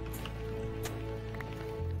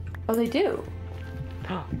 Oh, they do.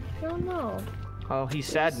 I don't know. Oh, he's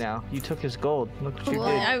sad now. You took his gold. Look what you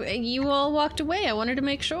Well, did. you all walked away. I wanted to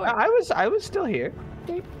make sure. I was still here.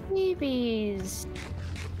 They're babies.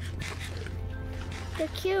 They're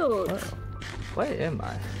cute. What am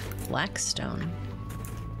I? Blackstone.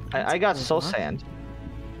 I got soul sand.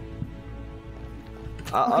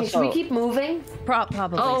 Okay, should we keep moving?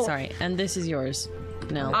 Probably. Oh. Sorry. And this is yours.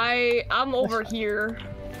 No. I'm over here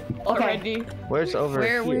already. Where's over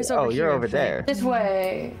here? Where's over oh, you're here? over there. This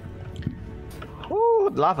way. Ooh,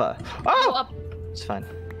 lava. Go Oh! up. It's fine.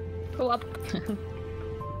 Go up.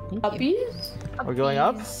 Uppies? We're going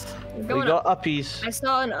up? We're We going go up. uppies. I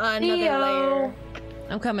saw another Theo. layer.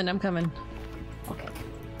 I'm coming. Okay.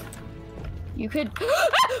 You could.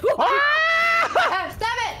 Ah,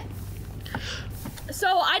 stop it! So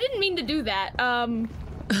I didn't mean to do that.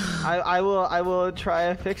 I will try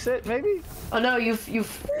and fix it, maybe? Oh no,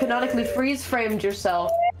 you've canonically freeze framed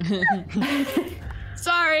yourself.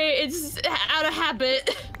 Sorry, it's out of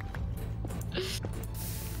habit.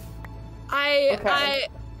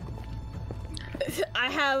 I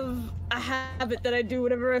have a habit that I do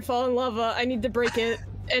whenever I fall in lava. I need to break it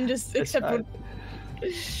and just It's accept fine.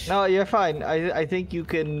 what. No, you're fine. I think you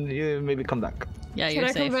maybe come back. Yeah, Can you're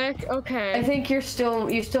I safe. come back? Okay. I think you still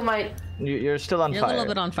might. You're still on You're a fire. little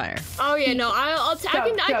bit on fire. Oh yeah, no, I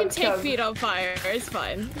can Chug, take chug. feet on fire. It's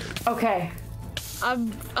fine. Okay.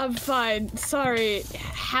 I'm fine. Sorry,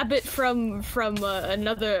 habit from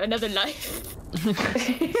another life.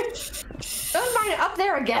 Don't mind it up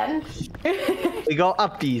there again. We go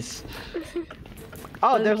uppies.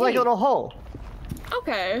 Oh, there's like a little hole.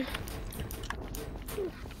 Okay.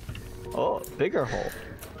 Oh, bigger hole.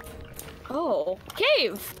 Oh,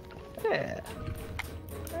 cave. Yeah.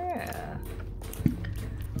 Yeah.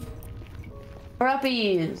 We're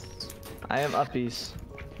uppies. I am uppies.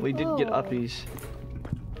 We did get Oh. uppies.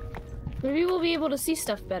 Maybe we'll be able to see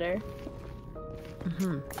stuff better.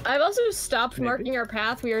 I've also stopped Maybe. marking our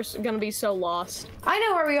path. We are gonna be so lost. I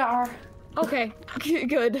know where we are. Okay,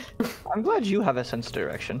 good. I'm glad you have a sense of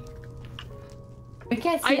direction. We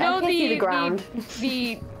can't I see. know can't see the ground.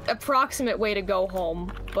 the approximate way to go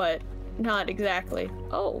home, but not exactly.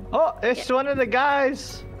 Oh, Oh, it's one of the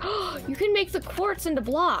guys. you can make the quartz into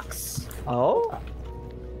blocks. Oh,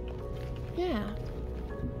 Yeah,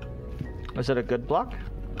 is it a good block?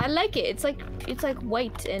 I like it. It's like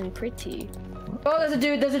white and pretty. Oh, there's a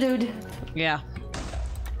dude. There's a dude. Yeah.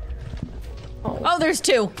 Oh. Oh, there's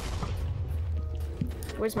two.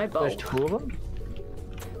 Where's my bow? There's two of them.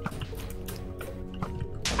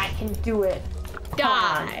 I can do it.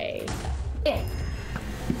 Die. Yeah.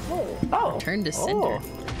 Oh. Turn to cinder.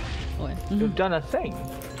 What? You've done a thing.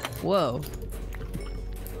 Whoa.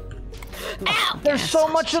 Ow! There's so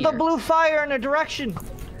Gas much of the here. blue fire in a direction.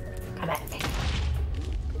 Come back.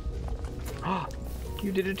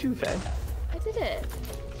 You did it too, Faye. I did it.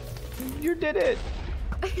 You did it.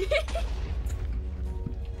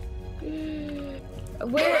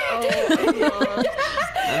 Where? Oh,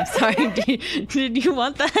 I'm sorry. Did you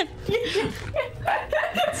want that?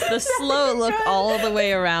 It's the slow look all the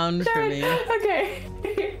way around for me. Okay.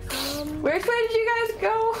 Which way did you guys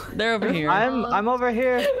go? They're over here. I'm over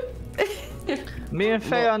here. Me and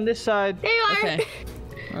Faye on this side. there you are. Okay.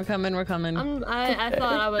 We're coming. I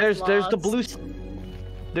thought I was There's the lost. blue.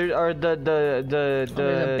 There are the there's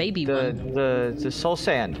a baby one. the soul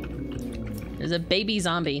sand. There's a baby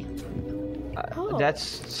zombie. Oh. That's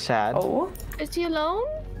sad. Oh. Is he alone?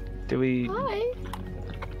 Do we? Hi.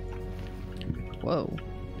 Whoa.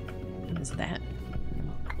 What is that?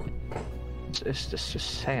 It's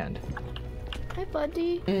just sand. Hi,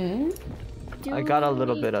 buddy. Mm. Do I got a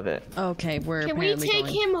little we- bit of it. Okay, we're Can we apparently take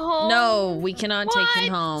going. him home? No, we cannot take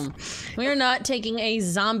him What? home. We are not taking a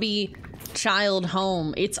zombie child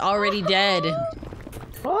home. It's already dead.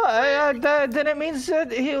 Well, then it means that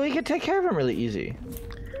we could take care of him really easy.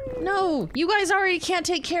 No, you guys already can't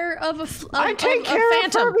take care of I take a care of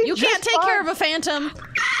phantom. Furby You can't just take care fine. of a phantom.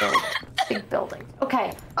 Big building.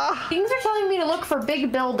 Okay. Things are telling me to look for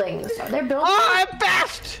big buildings. Are there buildings? Oh, I'm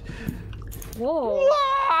fast! Whoa.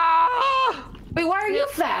 Ah! Wait, why are you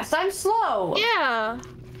fast? I'm slow. Yeah.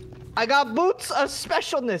 I got boots of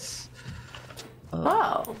specialness.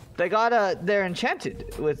 Oh. They got they're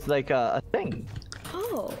enchanted with like a thing.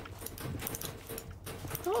 Oh.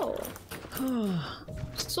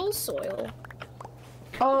 Soul soil.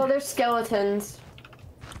 Oh, they're skeletons.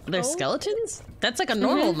 They're skeletons? That's like a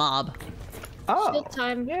normal mob. Oh, Shield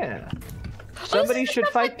time. yeah. Somebody should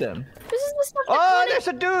fight them. This is the stuff that Oh, Conic- there's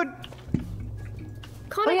a dude.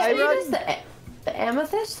 Conic Wait, made what us- is the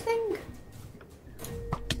amethyst thing?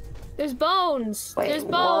 There's bones. Wait, There's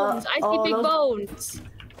bones. what? I see Oh, big those- bones.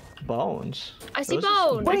 Bones. I see Those are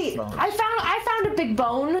some bones. big Wait, bones. I found a big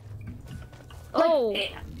bone. Oh,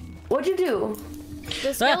 What'd you do?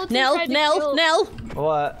 the skeleton Nell, tried to Nell, kill- Nell!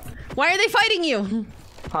 What? Why are they fighting you?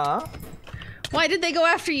 Huh? Why did they go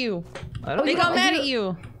after you? I don't They know. got mad at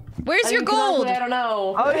you. Where's your I mean, gold? I don't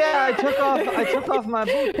know. Oh yeah, I took off my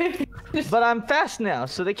boot. But I'm fast now,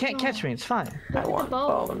 so they can't catch me. It's fine. I want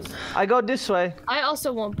bones. bones. I go this way. I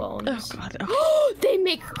also want bones. Oh, God. Okay. They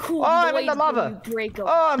make cool Oh, I'm noise in the when lava. you break them.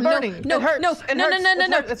 Oh, I'm burning. no, it hurts. no, it no, hurts. no, no, It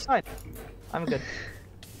no. hurts. It's fine. I'm good.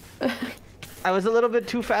 I was a little bit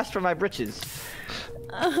too fast for my britches.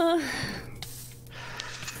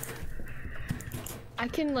 I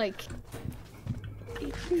can like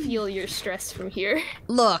feel your stress from here.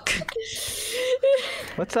 Look.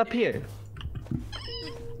 What's up here?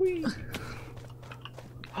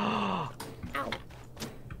 Ow.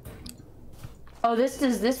 Oh, this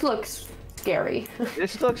looks scary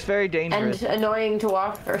This looks very and dangerous. annoying to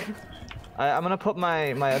walk through. I'm gonna put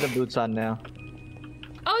my other boots on now.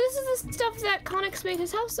 Oh, this is the stuff that Conix made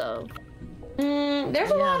his house of. There's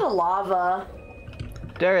a lot of lava.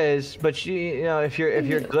 There is, but you know, if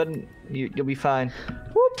you're good, you'll be fine.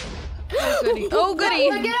 Whoop. Oh, goody. Oh, goody.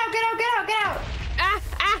 Get out! Get out! Get out! Get out!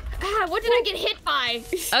 Ah! What did I get hit by?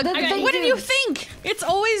 What did you think? It's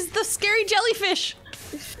always the scary jellyfish.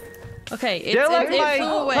 Okay, They're like it my flew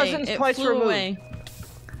away. cousin's It twice flew removed. away.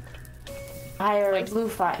 Fire, blue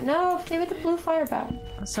fire. No, they with the blue fire back.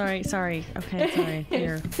 Sorry. Okay, sorry.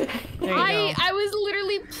 Here. There you go. I was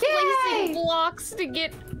literally placing blocks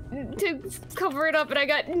to cover it up, and I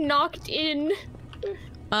got knocked in.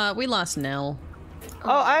 We lost Nell.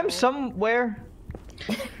 Oh, I'm somewhere.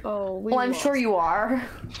 Oh, Well, I'm sure you are.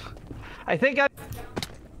 I think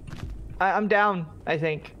I'm down. I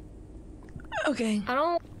think. Okay. I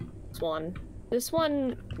don't. This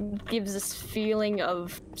one gives this feeling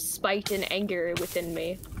of spite and anger within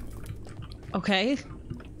me. Okay.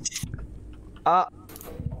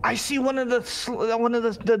 I see one of the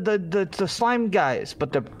slime guys,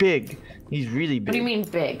 but they're big. He's really big. What do you mean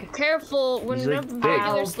big? Careful, He's, when like, big. regular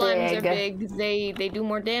How slimes are big? big, they do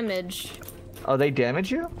more damage. Oh, they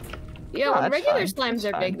damage you? Yeah, Oh, when that's regular fine. slimes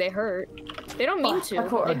That's are big, fine. they hurt. They don't mean to. of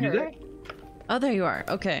course. They Oh, do hurt. they? Oh, there you are.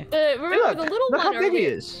 Okay. Remember Look, the little look one how big he earlier.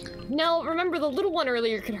 is. No, remember the little one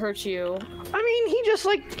earlier could hurt you. I mean, he just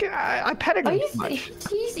like I petted Oh, him too much.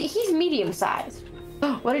 he's medium sized.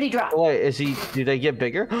 What did he drop? Wait, is he? Do they get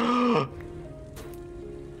bigger?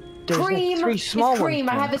 There's like Cream. 3 small His cream.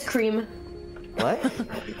 ones. I have his cream. What?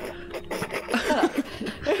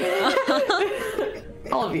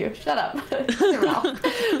 All of you, shut up. Shut your mouth.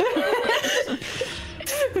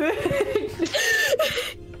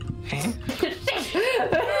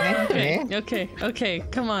 Okay.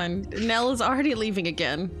 Come on. Nell is already leaving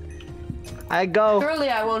again. I go. Surely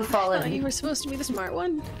I won't fall You in. were supposed to be the smart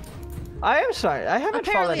one. I am sorry. I haven't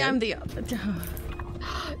fallen Apparently, in. I'm the.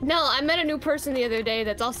 No, I met a new person the other day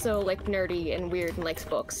that's also like nerdy and weird and likes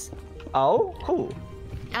books. Oh, who?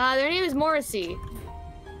 Their name is Morrissey.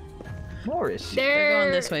 Morris. They're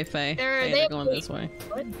going this way, Faye. Faye, they- they're going this way.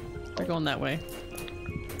 What? They're going that way.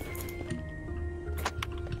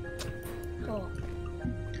 Oh.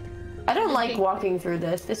 I don't like walking through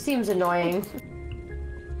this. This seems annoying.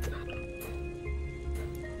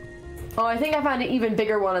 Oh, I think I found an even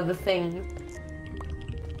bigger one of the things.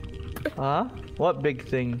 Huh? What big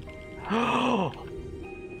thing? The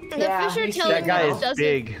Yeah, fish are you see telling That me guy this is doesn't.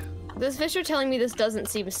 big. This fish are telling me this doesn't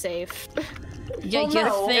seem safe. Yeah, Well, you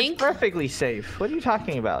no, it's think? Perfectly safe. What are you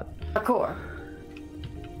talking about? Parkour.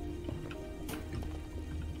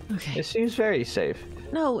 Okay. It seems very safe.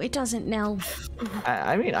 No, it doesn't, Nell.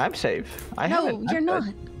 I mean, I'm safe. I No, haven't. you're not.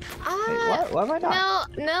 Why am I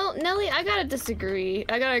not? No, Nelly, I gotta disagree.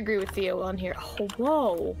 I gotta agree with Theo on here. Oh,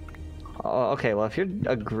 whoa. Oh, okay. Well, if you're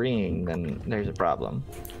agreeing, then there's a problem.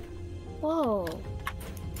 Whoa.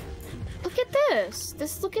 Look at this.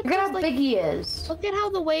 Look at Look at this, how like, big he is. look at how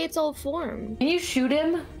the way it's all formed. Can you shoot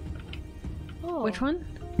him? Oh. Which one?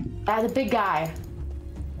 The big guy.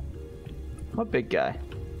 What big guy?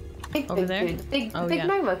 Over there? dude. Big, Oh, big yeah.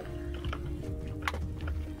 magma.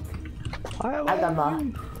 I got ma.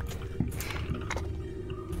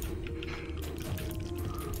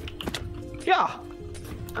 Yeah.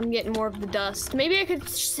 I'm getting more of the dust. Maybe I could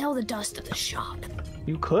sell the dust at the shop.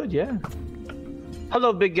 You could, yeah.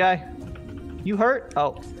 Hello, big guy. You hurt?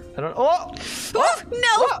 Oh, I don't. Oh!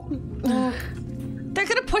 No! They're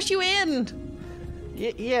gonna push you in.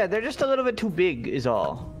 Yeah, they're just a little bit too big, is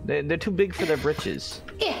all. They're too big for their britches.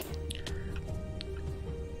 Yeah.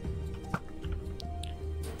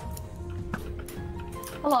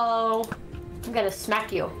 Hello. I'm gonna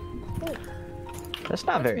smack you. That's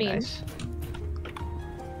not very mean. nice.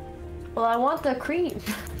 Well, I want the cream.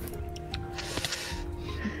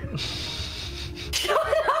 Shut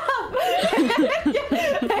up!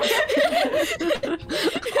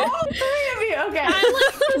 All three of you. Okay. I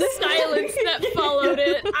like the silence that followed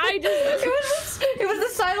it. It was the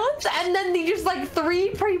silence, and then the just like three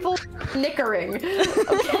people nickering.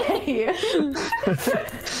 Okay.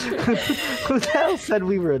 Who the hell said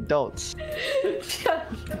we were adults?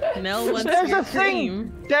 Mel wants There's your a thing!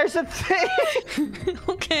 cream. There's a thing!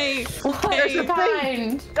 Okay. There's a Okay.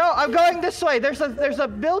 thing! No, I'm going this way. There's a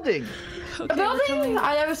building. A building?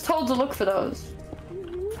 I was told to look for those.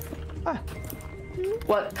 Ah.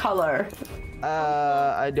 What color?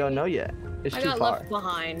 I don't know yet. It's I too got far. left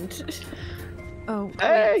behind. Oh.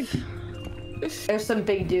 Hey! There's some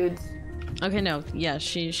big dudes. Okay, no. Yeah,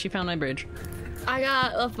 she found my bridge. I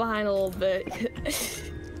got left behind a little bit.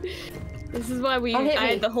 This is why Don't hit I me.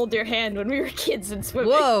 had to hold your hand when we were kids and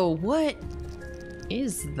swimming. Whoa, what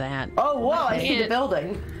is that? Oh, whoa, I see the can't-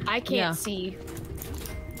 building. I can't Yeah. see.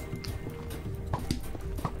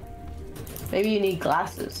 Maybe you need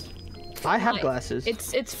glasses. I have Why? glasses.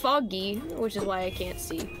 It's foggy, which is why I can't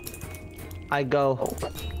see. I go.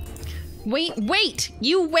 Wait!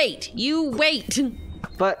 You wait!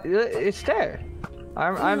 But it's there.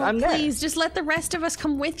 I'm there. Please, just let the rest of us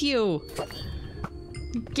come with you.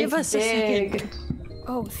 Give It's us a big. second.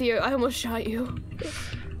 Oh, Theo, I almost shot you.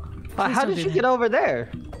 How don't did do you get that. over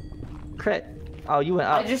there? Crit. Oh, you went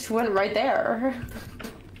I up. just went right there.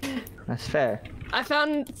 That's fair. I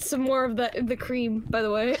found some more of the cream, by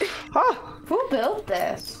the way. Huh? Who built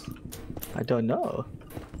this? I don't know.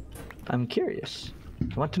 I'm curious.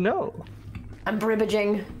 I want to know. I'm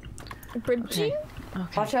bribbaging. Bridging?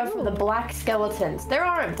 Watch out for the black skeletons. There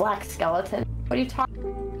aren't black skeletons. What are you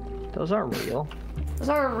talking? Those aren't real. Those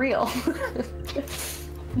aren't real.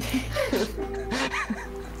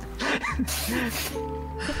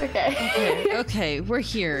 Okay. Okay, we're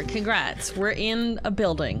here. Congrats. We're in a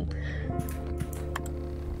building.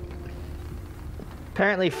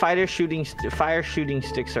 Apparently, fire shooting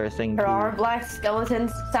sticks are a thing. There too. are black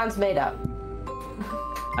skeletons. Sounds made up.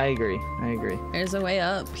 I agree. There's a way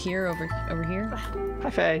up here, over here. Hi,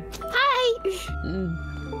 Faye. Hi!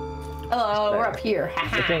 Hello, we're up here.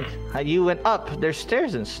 I think you went up. There's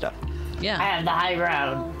stairs and stuff. I Yeah. have the high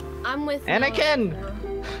ground. I'm with Anakin!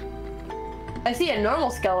 I see a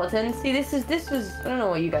normal skeleton. See, this was. I don't know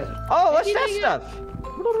what you guys are. Oh, what's you that think it- stuff?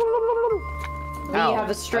 We Ow, have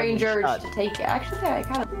a strange I've been urge shot. to take it. Actually, I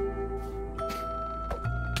kind of.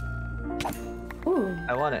 Ooh.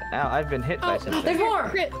 I want it. Ow, I've been hit by Oh, something. There's more.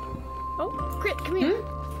 Crit. Oh, Crit, come here.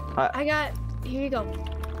 I got. Here you go.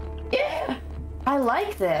 Yeah. I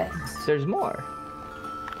like this. There's more.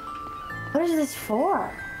 What is this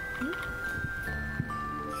for?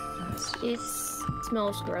 It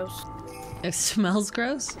smells gross. It smells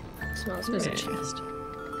gross. Smells There's a gross. chest.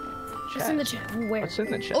 It's in the chat. Where? What's in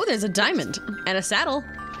the chest? Oh, there's a diamond and a saddle.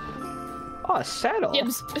 Oh, a saddle.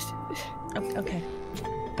 Gibbs. Oh, okay.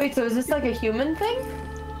 Wait, so is this like a human thing?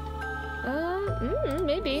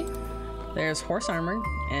 Maybe. There's horse armor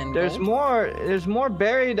and There's gold. more. There's more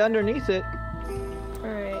buried underneath it.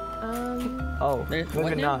 Alright, Oh, There's- maybe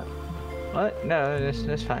what now? not. What? No,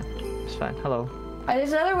 it's fine. It's fine. Hello.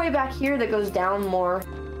 There's another way back here that goes down more.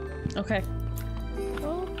 Okay.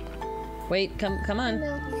 oh, Wait, come on.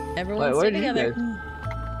 no. Everyone Wait, stay where did you together. go?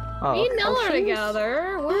 Oh, Me and Nell are potions?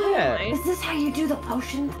 together. We're Yeah. nice. Is this how you do the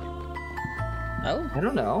potion? Oh, I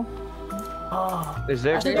don't know. Oh. Is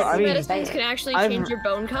there? These I mean, medicines can actually I've- change your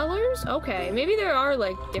bone colors? Okay, maybe there are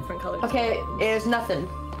like different colors. Okay, there's nothing.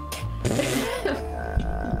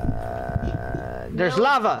 there's No.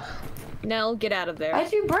 lava. Nell, get out of there.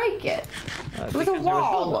 How'd you break it? It was a Because there was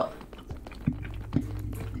wall. lava.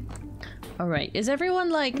 all right. Is everyone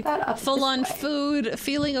like That up full on this way. food,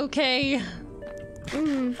 feeling okay?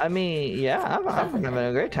 I mean, yeah, I'm having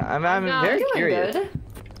a great time. I'm No, very Doing curious. good.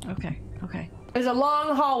 Okay. There's a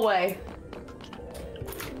long hallway.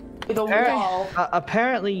 With a Appar- wall.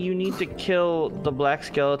 apparently, you need to kill the black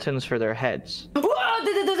skeletons for their heads. Whoa,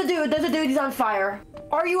 there's a dude. There's a dude. He's on fire.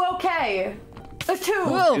 Are you okay? There's two.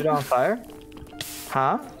 Whoa. Shoot on fire?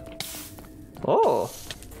 Huh? Oh.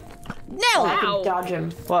 Oh, I No! can dodge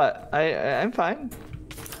him. What? I'm fine.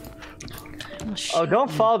 Oh, shit. Oh,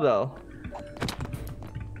 don't fall though.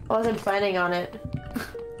 I wasn't planning on it.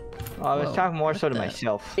 Oh, I was Whoa, talking more so to the-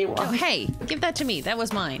 myself. He Oh, was. hey, give that to me. That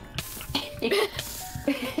was mine.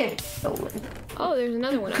 Stolen. Oh, there's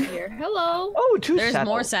another one up here. Hello. Oh, two There's saddles.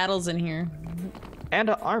 more saddles in here. And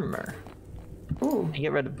an armor. Ooh. I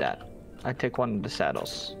get rid of that. I take one of the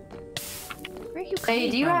saddles. Where are you Hey,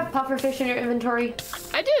 do you have pufferfish in your inventory?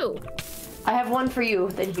 I do. I have one for you.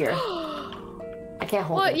 Then here. I can't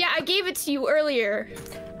hold Well, it. yeah, I gave it to you earlier.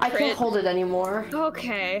 I Crit. can't hold it anymore.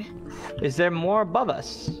 Okay. Is there more above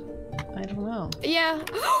us? I don't know. Yeah.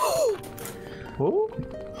 Who?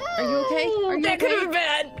 Are you okay? Are you that could okay? have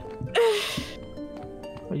been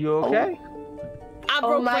bad. Are you okay? I Oh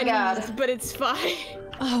broke my my God. knees, but it's fine.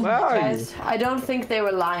 Oh, Where are you? Guys, I don't think they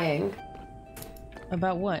were lying.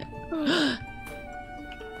 about what?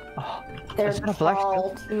 They're Is that a black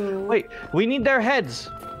tall too. Wait, we need their heads.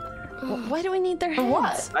 Why do we need their For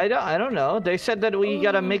heads? what? I don't know. They said that we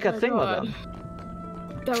gotta make a my thing God. with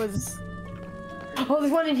them. That was. Oh,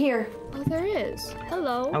 there's one in here. Oh, there is.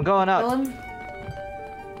 Hello. I'm going up. Dylan.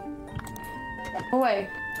 Away.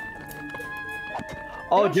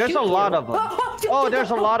 Oh, They'll there's shoot a lot you. of them. Oh, there's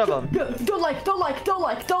a lot of them. Don't like.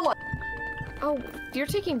 Oh, you're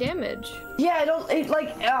taking damage. Yeah, I don't like.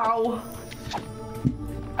 Ow.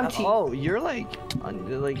 Ouchie. Oh, you're like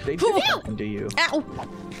they did something to you. Ow!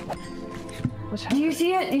 What's Do happening? you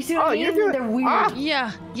see it? You see what Oh, I you're mean? good. They're weird. Ah!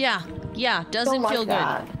 Yeah. Doesn't Don't like feel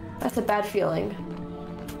that. That's a bad feeling.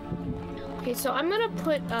 Okay, so I'm gonna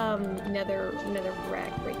put nether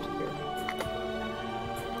rack right here.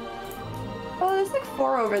 Oh, there's like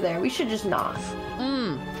 4 over there. We should just not.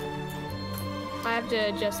 good. I have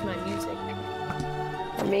to adjust my music.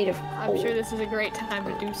 They're made of I'm coal. sure this is a great time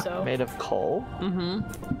to do so. Made of coal.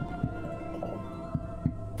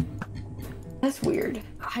 That's weird.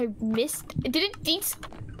 I missed. Did it?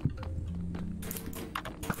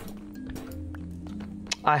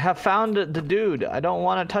 I have found the dude. I don't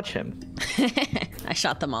want to touch him. I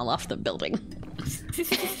shot them all off the building.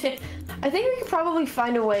 I think we could probably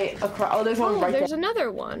find a way across. Oh, there's one Oh, right there's there.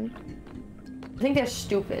 another one. I think they're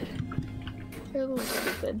stupid. They're a little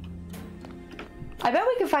stupid. I bet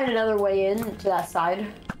we could find another way in to that side.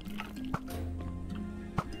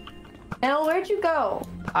 Elle, where'd you go?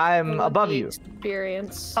 I'm above The you.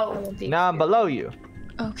 Experience. Oh. I want the Now I'm below you.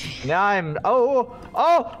 Okay. Now I'm.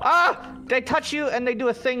 They touch you and they do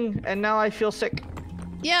a thing, and now I feel sick.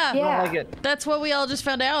 Yeah. I Yeah. don't like it. That's what we all just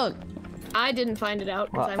found out. I didn't find it out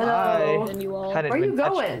because Well, I'm Hello. older than you all. Hadn't Where are you been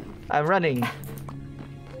touched. going? I'm running.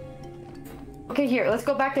 Okay, here. Let's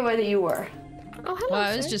go back the way that you were. Oh, hello. Well,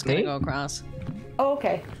 I was sir. just gonna Me? go across. Oh,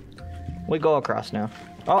 okay. We go across now.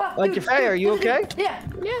 Oh, Ah, like your Faye, are you okay? Yeah.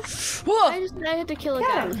 Yeah. Whoa! I had to kill a Get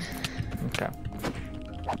guy. him. Okay.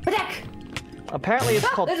 Attack! Apparently it's Ah,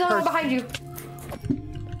 called there's another one curse. behind you.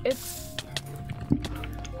 It's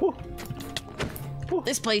Whew.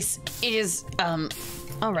 This place is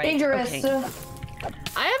all right. Dangerous. Okay.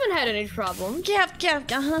 I haven't had any problems. Yeah.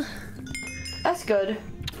 That's good.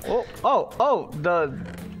 Oh,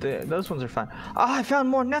 those ones are fine. Oh, I found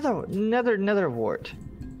more nether wart.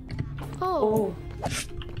 Oh, Oh.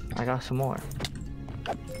 I got some more.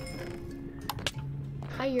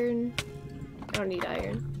 iron. I don't need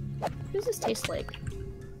iron. What does this taste like?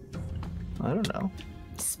 I don't know.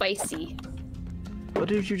 Spicy. What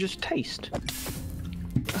did you just taste?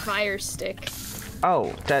 Fire stick.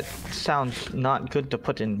 Oh, that sounds not good to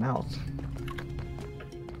put in mouth.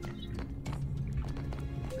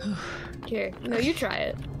 Here. No, you try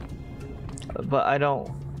it. But I don't.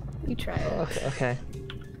 You try it. Okay.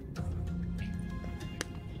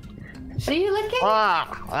 Are you licking?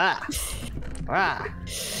 Ah.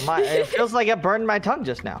 It feels like it burned my tongue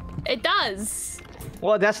just now. It does.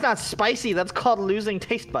 Well, that's not spicy. That's called losing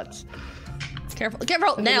taste buds. Careful. Okay,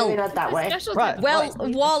 maybe Now. not that way. Special Right. type of Well,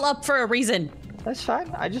 spicy. wall up for a reason. That's fine.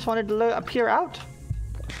 I just wanted to appear out.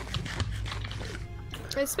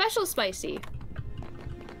 It's special spicy.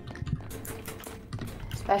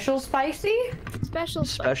 Special spicy? Special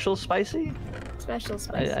spicy. Special spicy? Special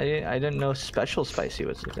spicy. I didn't know special spicy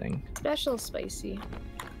was the thing. Special spicy.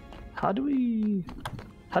 How do we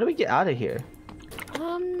get out of here?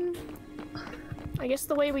 I guess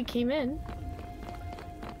the way we came in.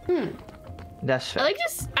 That's fair.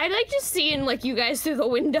 I like just seeing like you guys through the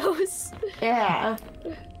windows. Yeah.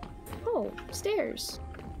 Oh, stairs.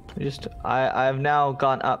 I've now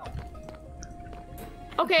gone up.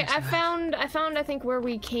 Okay, I found I think where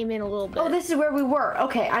we came in a little bit. Oh, this is where we were.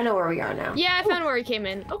 Okay, I know where we are now. Yeah, I found where we came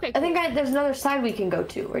in. Okay, I cool. think there's another side we can go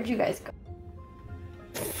to. Where'd you guys go?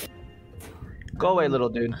 Go away, little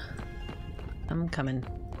dude. I'm coming.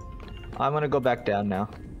 I'm gonna go back down now.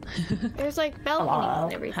 There's like balconies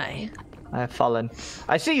and everything. Hi. I have fallen.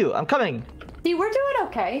 I see you. I'm coming. See, we're doing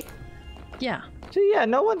okay. Yeah. See, yeah,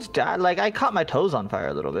 no one's died. Like, I caught my toes on fire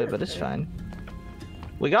a little bit, but it's fine.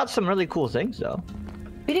 We got some really cool things, though.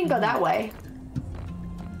 We didn't go that way.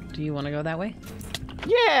 Do you want to go that way?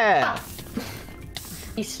 Yeah!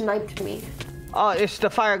 He sniped me. Oh, it's the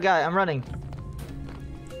fire guy. I'm running.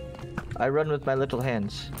 I run with my little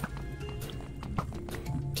hands.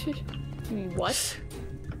 What?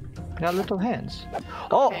 Got little hands.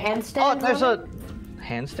 Oh! A handstand Oh, there's running? a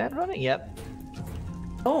handstand running? Yep.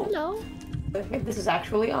 Oh, No. okay, this is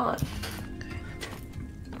actually on.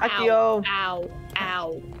 Akio! Ow.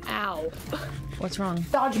 Ow. Ow. What's wrong?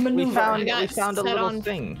 Dodge maneuver. We found got a set little on-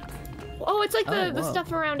 thing. Oh, it's like the whoa.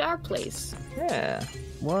 stuff around our place. Yeah.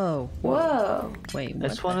 Whoa. Whoa. Wait.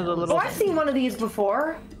 That's what one of the hell? little. Oh, I've seen one of these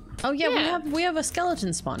before. Oh yeah, Yeah. we have a skeleton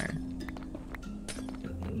spawner.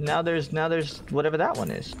 Now there's whatever that one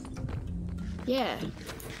is. Yeah.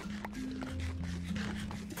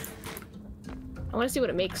 I want to see what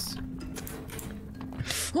it makes.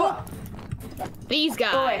 Whoa. These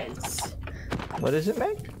guys. What does it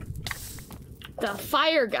make? The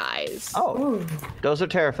fire guys. Oh, Ooh. those are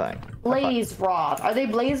terrifying. Blaze rod. Are they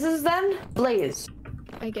blazes then? Blaze.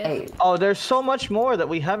 I guess. Hey. Oh, there's so much more that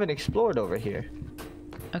we haven't explored over here.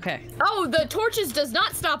 Okay. Oh, the torches does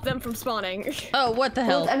not stop them from spawning. Oh, what the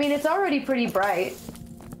hell? Well, I mean, it's already pretty bright.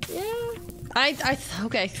 Yeah.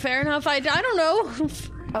 Okay, fair enough. I don't know.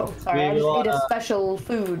 Oh, sorry. I We just ate a wanna- special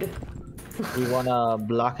food. We wanna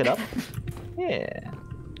block it up? Yeah.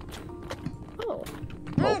 Oh.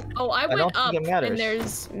 Oh, I don't went think up it matters. and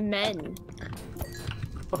there's men.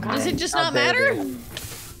 What Does kind? it just How not dare matter? they.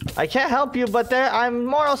 I can't help you, but I'm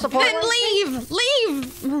moral support. Then leave!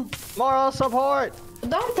 Leave! Moral support.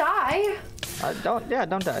 Don't die. Don't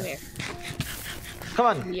Come die. here. Come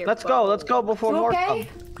on, Your let's go. Let's go before You more okay? come.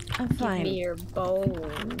 I'm Give me fine. your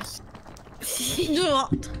bones.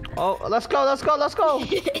 Oh, let's go. Let's go. Let's go.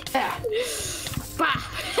 Yeah. Bah!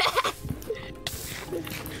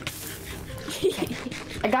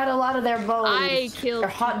 I got a lot of their bones. I killed They're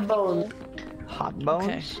hot people. bones. Hot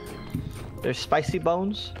bones. There's spicy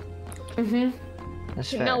bones. Mm-hmm.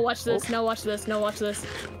 That's fair. No, watch this. No, watch this. No, watch this.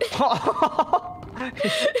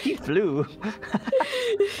 He flew.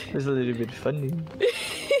 It was a little bit funny.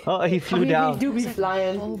 Oh, he flew I mean, down. they do be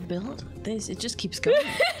flying. Full build? This, it just keeps going.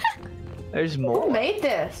 There's Who more. made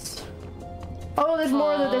this? Oh, there's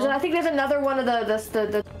more. I think there's another one of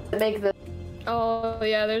the make the. Oh,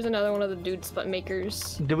 yeah, there's another one of the dude spot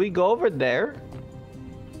makers. Do we go over there?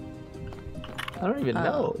 I don't even Oh.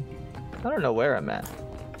 know. I don't know where I'm at.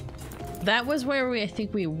 That was where I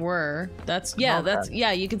think we were. Yeah, Okay.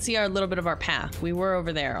 yeah, you can see our little bit of our path. We were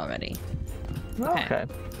over there already. Okay.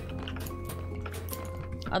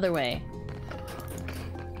 Other way.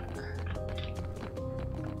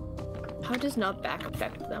 How does not back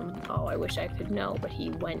affect them? Oh, I wish I could know, but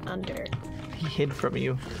he went under. He hid from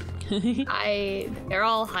you. They're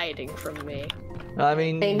all hiding from me. I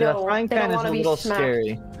mean, They the know. frying They pan don't is wanna a be little smacked.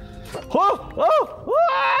 scary. Whoa! Whoa!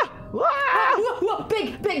 Wah! Wah! Whoa, whoa,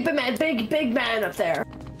 big man up there.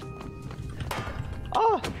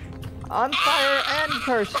 Oh! On fire and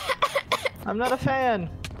cursed. I'm not a fan.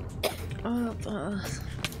 Uh,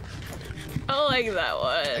 I like that are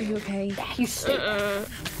one. you okay? You stink.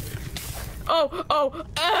 Oh.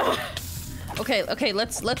 Okay,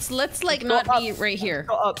 let's like Go not up. be right here.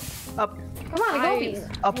 Go up. Up. Come on, I go bees.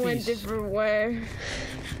 Up, went please. different way.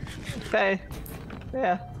 Okay.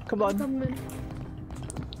 Yeah. Come on.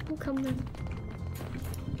 I'm coming.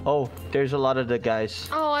 Oh, there's a lot of the guys.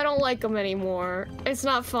 Oh, I don't like them anymore. It's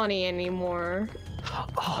not funny anymore.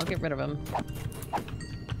 I'll get rid of him.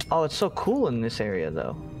 Oh, it's so cool in this area,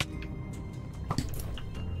 though.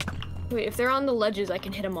 Wait, if they're on the ledges, I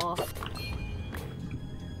can hit them off.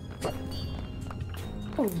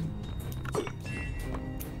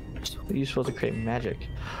 Useful to create magic.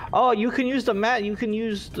 Oh, you can use You can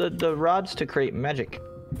use the rods to create magic.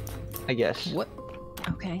 I guess. What?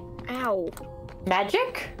 Okay. Ow.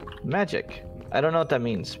 Magic? Magic. I don't know what that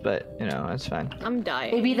means, but you know, that's fine. I'm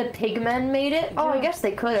dying. Maybe the pigmen made it? Oh, I guess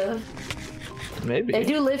they could have. Maybe. They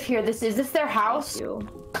do live here. Is this their house? You.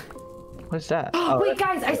 What's that? Oh, wait,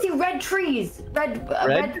 guys, I see red trees. Red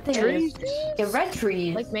Red things. trees? Yeah, red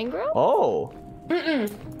trees. Like mangrove? Oh.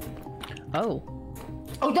 Oh.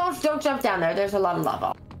 Oh, don't jump down there. There's a lot of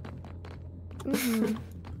lava. Mm-hmm.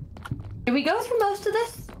 Did we go through most of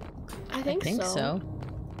this? I think, I think so.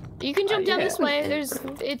 You can jump down yeah. this way.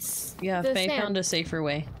 It's Yeah, the Faye sand. found a safer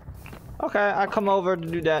way. Okay, I come over to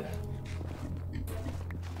do that.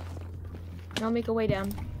 I'll make a way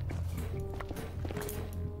down.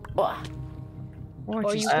 Ugh.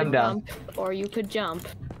 Or you I'm could down. jump. Or you could jump.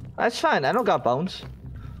 That's fine. I don't got bones.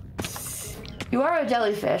 You are a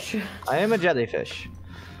jellyfish. I am a jellyfish.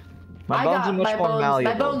 My bones are much more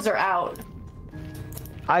malleable. My bones are out.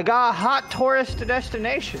 I got a hot tourist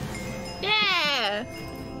destination. Yeah!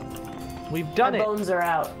 We've done My it. bones are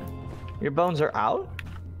out. Your bones are out?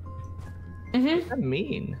 Mm-hmm. What does that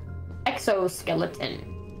mean? Exoskeleton.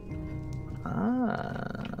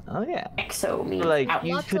 Oh yeah. Exo means Like out.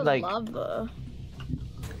 you Lots could of like. lava.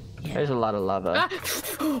 There's a lot of lava.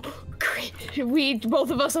 Ah! Great. We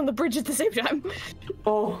both of us on the bridge at the same time.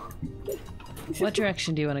 Oh, What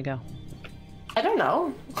direction do you want to go? I don't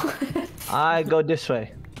know. I go this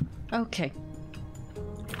way. Okay.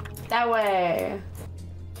 That way.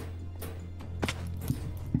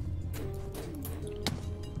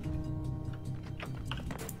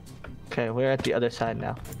 Okay, we're at the other side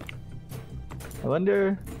now. I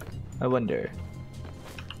wonder.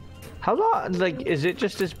 How long? Like, is it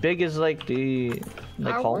just as big as like the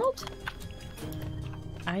Our home? world?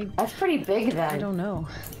 That's pretty big then. I don't know.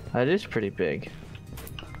 That is pretty big.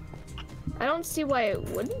 I don't see why it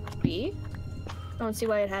wouldn't be. I don't see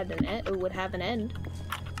why it had an end. It would have an end.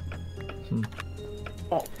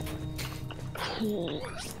 Oh.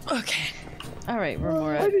 Okay. All right,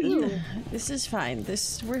 Remora. This is fine.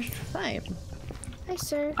 We're fine. Hi,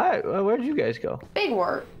 sir. Alright, well, where did you guys go? Big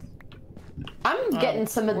work. I'm getting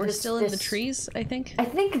some of We're this. still in the trees, I think. I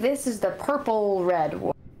think this is the purple red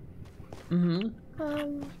one.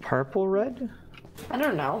 Mm-hmm. Purple red? I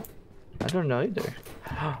don't know. I don't know either.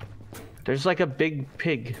 There's like a big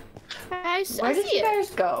pig. I Where did see you it. guys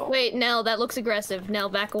go? Wait, Nell, that looks aggressive. Nell,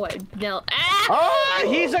 back away. Nell. Ah! Oh,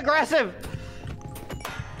 he's aggressive!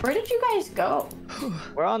 Where did you guys go?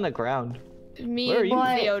 We're on the ground. Me Where are and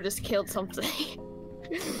you? Theo just killed something.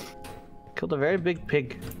 Killed a very big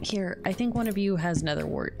pig. Here, I think one of you has nether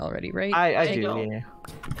wart already, right? I do, go. yeah.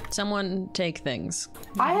 Someone take things.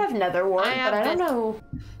 I have nether wart, I have but I don't this. know.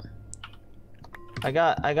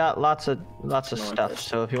 I got lots of stuff.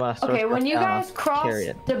 So if you want to throw Okay, stuff when you down, guys I'll crossed carry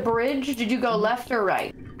it. the bridge, did you go left or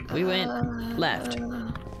right? We went left.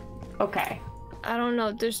 Okay. I don't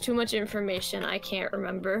know. There's too much information. I can't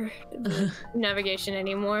remember the navigation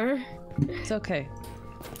anymore. It's okay.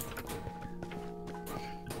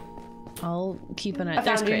 I'll keep an eye. I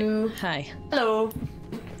There's found Crate. you. Hi. Hello.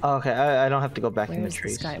 Oh, okay, I don't have to go back in Where the is the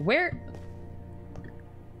trees. sky? Where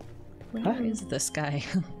Huh? is the sky?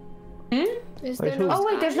 Is Wait, there who- no Oh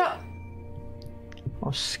wait, sky? there's no.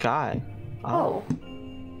 Oh, sky. Oh.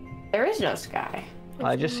 There is no sky.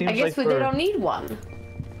 It just seems I guess like they don't need one.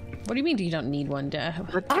 What do you mean you don't need one, Dad?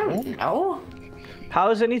 I don't know. How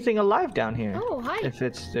is anything alive down here? Oh, hi. If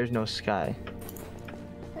there's no sky.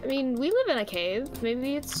 I mean, we live in a cave.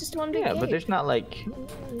 Maybe it's just one big Yeah, cave. but there's not like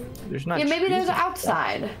there's not. Yeah, maybe trees there's and stuff.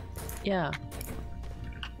 outside. Yeah.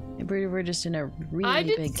 We're just in a really I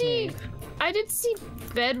did big see. cave. I did see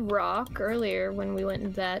bedrock earlier when we went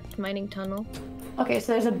into that mining tunnel. Okay,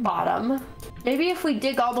 so there's a bottom. Maybe if we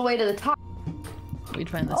dig all the way to the top. We'd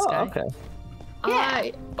find the Oh, sky. okay.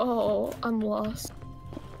 Yeah. I'm lost.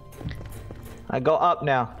 I go up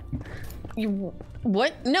now. You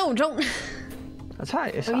what? No, don't. That's high.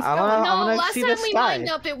 It's, Oh, I'm he's gonna, going. No, I'm gonna last see time the we sky. mined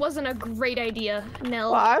up, it wasn't a great idea.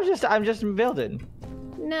 Nell. Well, I'm just building.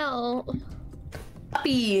 Nell.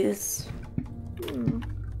 Puppies.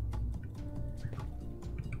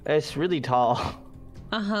 It's really tall.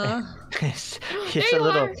 Uh-huh. It's There a you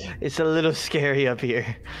little are. it's a little scary up here.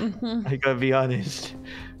 Mm-hmm. I gotta be honest.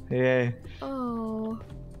 Yeah. Oh.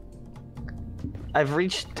 I've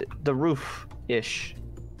reached the roof ish.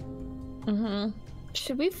 Mm-hmm.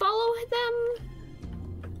 Should we follow them?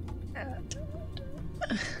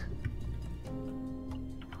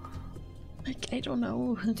 I don't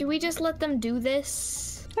know. Do we just let them do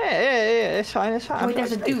this? Yeah, it's fine, it's fine. Wait,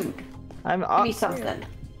 there's a dude. I'm Give me something.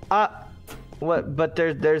 what? But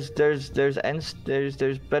there's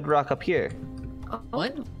bedrock up here.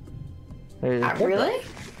 What? There's bedrock. Really?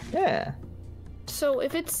 Yeah. So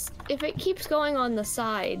if it keeps going on the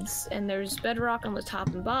sides and there's bedrock on the top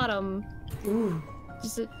and bottom, Ooh.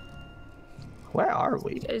 is it Where are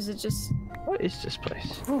we? just What is this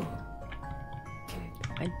place? Ooh.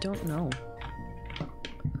 I don't know.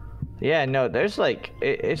 Yeah, no, there's like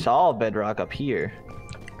it's all bedrock up here.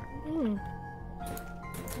 hmm.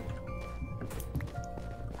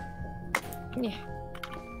 Yeah.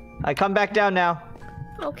 I come back down now.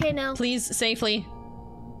 Okay now. Please, safely.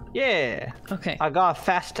 Yeah. Okay. I got a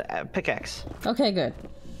fast pickaxe. Okay, good.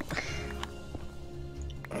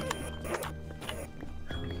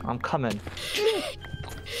 I'm coming.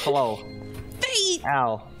 Hello. Fate!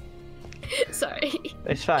 Ow. Sorry.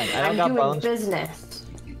 It's fine. I don't I'm got doing bones. business.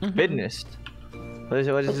 Business. What is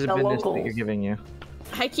With this the business that locals. you're giving you?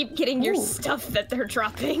 I keep getting your Ooh. stuff that they're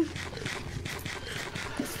dropping.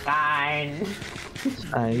 Fine.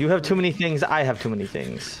 You have too many things. I have too many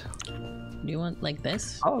things. Do you want like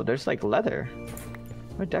this? Oh, there's like leather.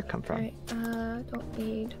 Where'd that come from? Alright, don't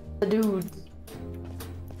need. The dudes.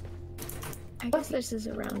 I guess this is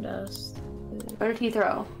around us. Where did he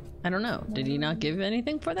throw? I don't know. Did he not give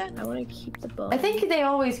anything for that? I want to keep the bow. I think they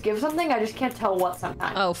always give something. I just can't tell what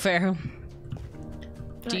sometimes. Oh, fair.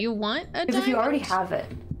 Do you want a Because if you already diamond? have it.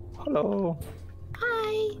 Hello.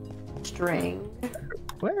 Hi. String.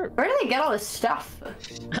 Where? Where do they get all this stuff?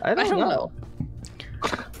 I don't know.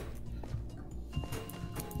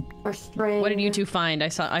 Or string. What did you two find?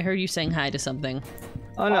 I heard you saying hi to something.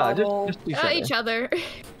 Oh no, Bottle. just each other. Each other.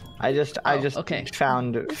 I just okay.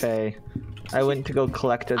 found Faye. I went to go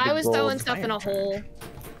collect the I was gold. throwing stuff in a hole.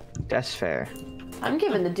 That's fair. I'm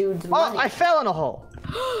giving the dudes Oh, money. I fell in a hole.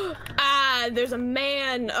 Ah, there's a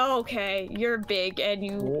man. Oh, okay, you're big and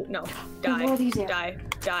you no die, Where are these at?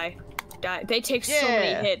 die. They take so Yeah.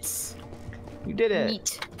 many hits. You did it.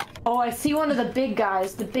 Meat. Oh, I see one of the big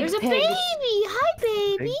guys. The big There's a pig. baby. Hi,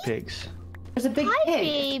 baby. Big pigs. There's a big Hi, pig.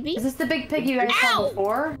 baby. Is this the big pig you guys Ow! saw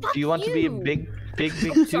before? Do you want to be a big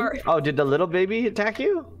too? Sorry. Oh, did the little baby attack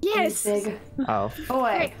you? Yes. Big. Oh,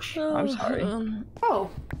 Boy. I'm sorry.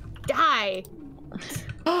 Oh. Die.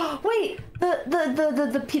 Wait.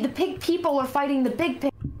 The pig people are fighting the big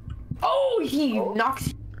pig. Oh, he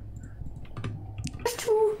knocks. There's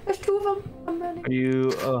two of them. I'm ready. Are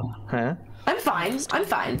you? Huh? I'm fine. I'm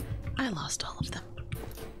fine. I lost all of them.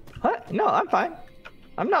 What? No, I'm fine.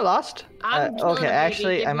 I'm not lost. I'm killing Okay, a baby.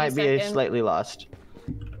 actually, Give I me might a be second. slightly lost.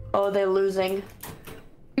 Oh, they're losing.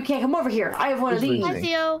 You can't come over here. I have one of Who's these. losing? Hi,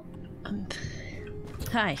 Theo.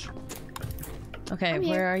 Hi. Okay, I'm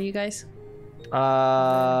here. where are you guys?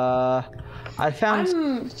 I found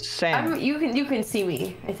I'm- sand. You can see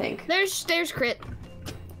me. I think. There's crit.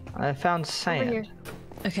 I found Over here. sand.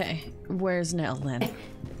 Okay, where's Nell then?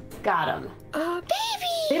 Got him. Baby.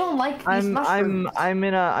 They don't like these mushrooms. I'm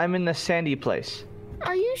in the sandy place.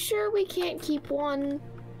 Are you sure we can't keep one?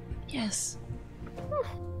 Yes.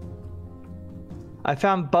 I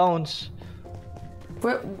found bones.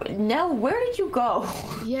 Nell, where did you go?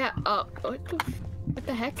 Yeah. What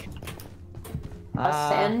the heck? A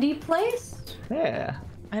sandy place? Yeah.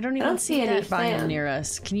 I don't even don't see see any that biome sand. near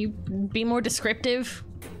us. Can you be more descriptive?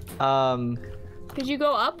 Did you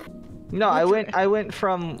go up? No, I went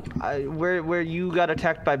from where you got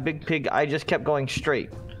attacked by Big Pig. I just kept going straight.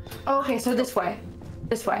 Oh, okay, so this way.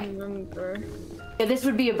 This way. Remember. Yeah, this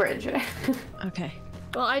would be a bridge. Okay.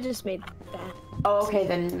 Well, I just made that. Oh, okay,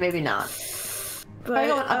 then maybe not. But I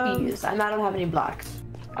don't uppies. I don't have any blocks.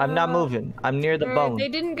 I'm not moving. I'm near the bone. They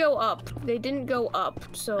didn't go up. They didn't go up.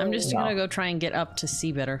 So I'm just No. gonna go try and get up to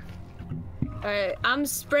see better. Alright, I'm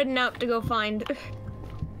spreading out to go find.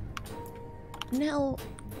 Nell,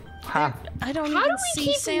 Ha. I don't How even do we see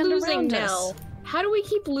keep sand losing around Nell? us. How do we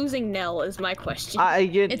keep losing Nell? Is my question. I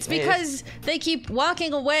get. It's because they keep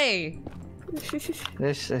walking away.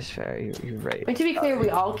 This is fair. You're right. I mean, to be clear, we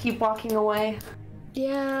all keep walking away.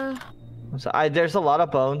 Yeah. So there's a lot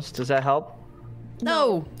of bones. Does that help?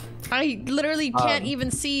 No, I literally can't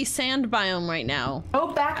even see sand biome right now.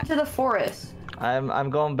 Go back to the forest. I'm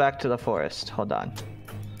going back to the forest. Hold on.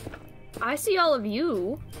 I see all of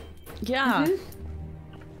you. Yeah.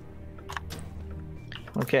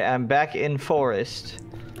 Okay, I'm back in forest.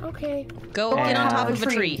 Okay. Go get on top of a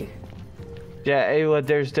Tree. tree. Yeah,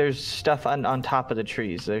 there's stuff on top of the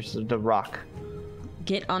trees. There's the rock.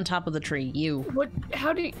 Get on top of the tree. You. What?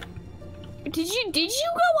 How did? Did you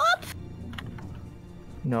go up?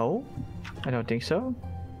 No, I don't think so.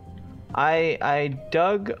 I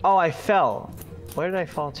dug. Oh, I fell. Where did I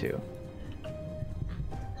fall to?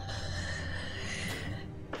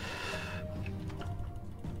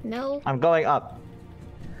 No. I'm going up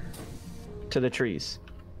to the trees.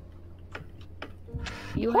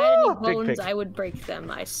 You had any Woo! Big bones, pig. I would break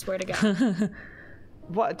them. I swear to God.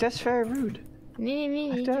 What? That's very rude.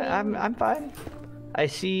 Me. I'm fine. I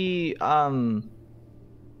see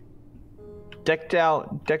decked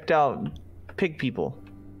out pig people.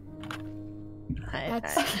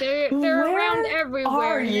 They're Where around everywhere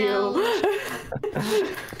are you?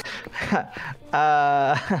 now.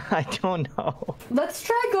 I don't know. Let's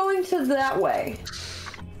try going to that way.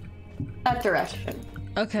 That direction.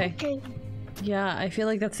 Okay. Okay. Yeah, I feel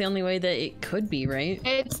like that's the only way that it could be, right?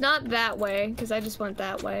 It's not that way, because I just went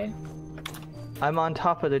that way. I'm on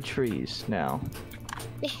top of the trees now.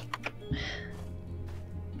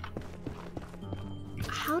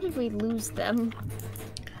 How did we lose them?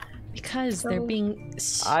 Because they're So- being.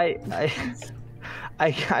 I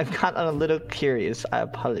I've gotten a little curious. I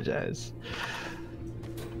apologize.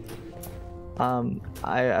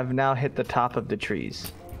 I've now hit the top of the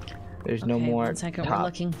trees. There's no more 1 second, top. we're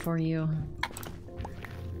looking for you.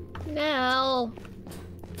 Nell.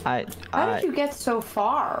 How did you get so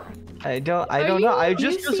far? I don't know. I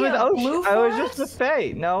just was see with a Ocean. blue I was just with forest?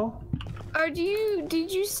 Faye. No.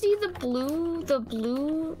 Did you see the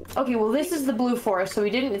blue? Okay, well this is the blue forest, so we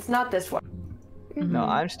didn't. It's not this one. No,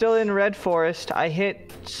 I'm still in red forest. I hit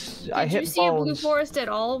Did you see a blue bones. forest at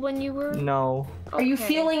all when you were? No. Are you Okay.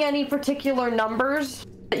 feeling any particular numbers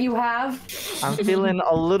that you have? I'm feeling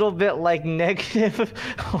a little bit like negative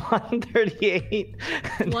 138.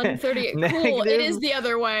 138. Cool. It Negative- is the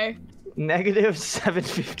other way. negative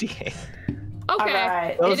 758. Okay.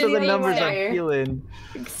 Alright. Those It are is the the numbers way. I'm feeling.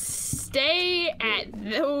 Stay at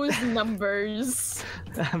those numbers.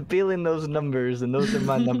 I'm feeling those numbers, and those are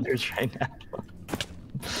my numbers right now.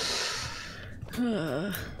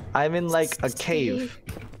 I'm in like a cave.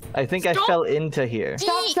 I think I Stop. fell into here.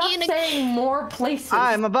 Stop in a- saying more places.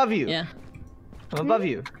 I'm above you. Yeah. I'm above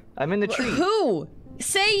you. I'm in the tree. Who?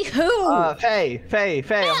 Say who? Faye,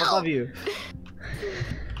 I'm above you.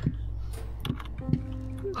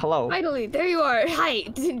 Hello. Finally, there you are. Hi.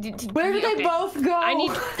 Where did they Okay. both go? I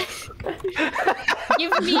need.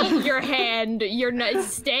 Give me your hand. You're not.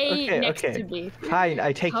 Stay Okay, next okay. to me. Hi,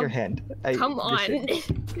 I take your Come- hand. Come on.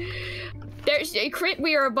 There's a Crit.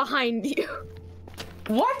 We are behind you.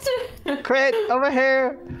 What? Crit, over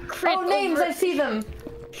here. Crit. Oh, names! over- I see them.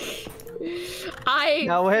 I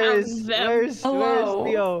Now found where's them. Hello.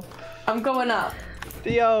 Theo? I'm going up.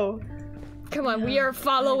 Theo. Come on, we are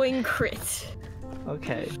following Crit.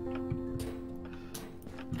 Okay.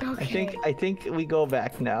 Okay. I think we go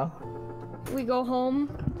back now. We go home.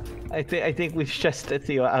 I think we've stressed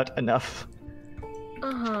Theo out enough.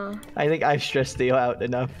 Uh I think I've stressed Theo out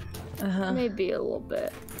enough. huh. Uh-huh. Maybe a little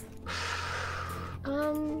bit.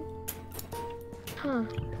 Huh. Are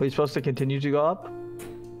we supposed to continue to go up?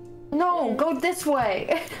 No, go this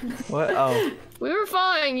way. What? Oh. We were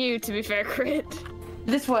following you, to be fair, Crit.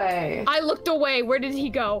 This way. I looked away. Where did he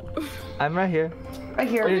go? I'm right here. Right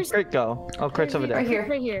Where here. did Crit go? Oh, Crit's over Right there. here.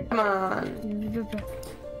 Right here. Come on.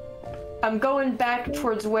 I'm going back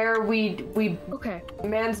towards where we Okay.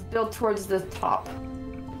 man's built towards the top.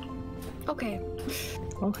 Okay.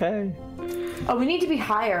 Okay. Oh, we need to be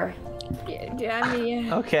higher. Yeah, I mean,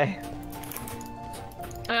 yeah. Okay.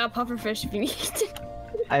 I got pufferfish if you need.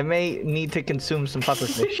 I may need to consume some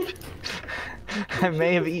pufferfish. I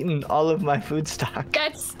may have eaten all of my food stock.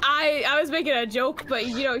 That's I was making a joke, but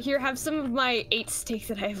you know, here, have some of my 8 steak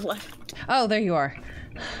that I have left. Oh, there you are.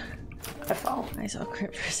 I fell. I saw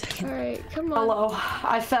Crit for a second. All right, come on. Hello.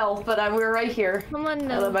 I fell, but we were right here. Come on,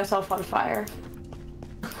 I lit no. myself on fire.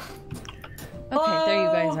 Okay, there you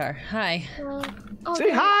guys are. Hi. Oh, Say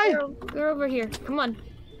hi! They're over here. Come on.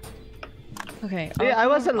 Okay. Yeah, I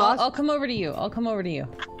wasn't lost. I'll come over to you. I'll come over to you.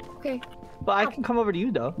 Okay. But I can come over to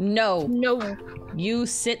you though. No, No, you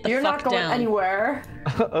sit the You're fuck not going down. anywhere.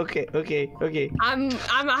 Okay.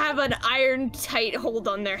 I have an iron tight hold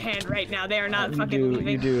on their hand right now. They are not fucking leaving.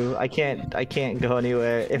 You do. I can't go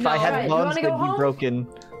anywhere. If I No. had Alright, you bones, wanna they'd go be home? broken.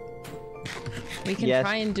 We can Yes.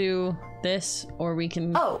 try and do this, or we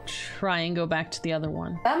can Oh. try and go back to the other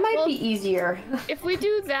one. That might Well- be easier. If we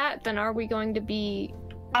do that, then are we going to be?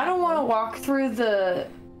 I don't want to walk through the.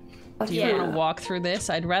 Do you Yeah. want to walk through this?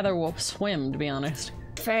 I'd rather swim, to be honest.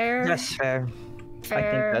 Fair. That's fair. Fair.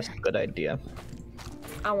 I think that's a good idea.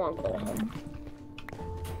 I want to go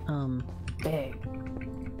home. Big.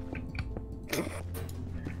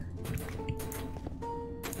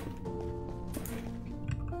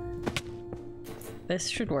 This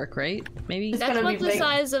should work, right? Maybe. It's That's gonna about be the big.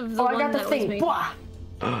 size of the Oh, I one got the that was thing. made. Blah.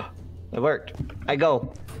 It worked. I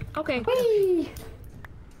go. Okay. Whee!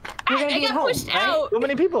 We're gonna I be at got home, pushed right? out. So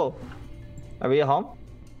many people. Are we at home?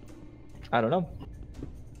 I don't know.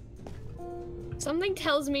 Something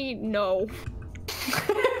tells me no.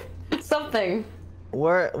 Something.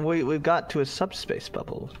 We've got to a subspace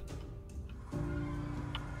bubble.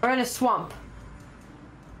 We're in a swamp.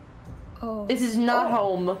 Oh. This is not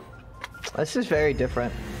home. This is very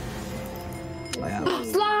different. Wow.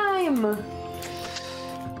 Slime!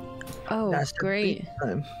 Oh, That's a great. big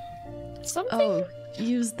time. Something. Oh,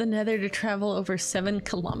 use the nether to travel over 7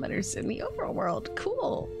 kilometers in the overworld.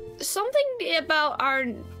 Cool. Something about our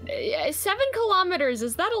 7 kilometers.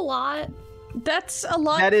 Is that a lot? That's a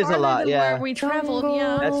lot. That is a farther lot, than yeah. Where we traveled, Jungle,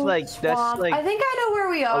 yeah. That's like I think I know where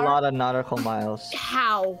we a are. lot of nautical miles.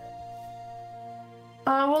 How?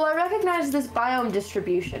 Well, I recognize this biome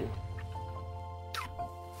distribution.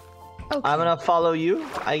 Okay. I'm gonna follow you,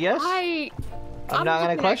 I guess. I'm not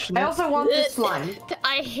gonna question I it. also want this slime.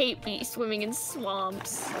 I hate swimming in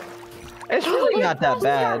swamps. It's really not that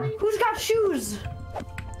bad. Who's got shoes?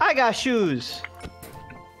 I got shoes.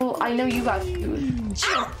 Well, I know you got shoes.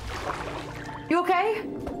 You okay?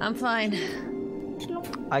 I'm fine.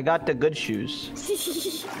 I got the good shoes.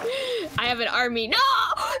 I have an army. No!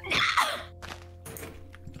 No!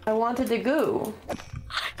 I wanted to goo.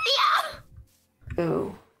 Yeah!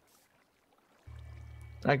 Ooh.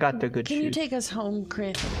 I got the good Can shoes. you take us home,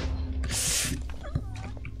 Chris?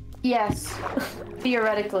 Yes.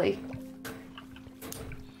 Theoretically.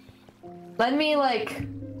 Let me, like,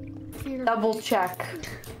 double check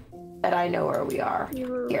that I know where we are.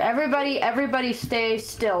 Here, everybody stay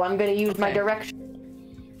still. I'm gonna use my direction.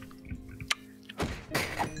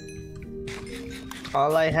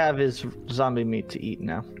 All I have is zombie meat to eat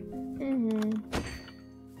now.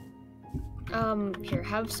 Here,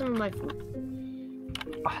 have some of my food.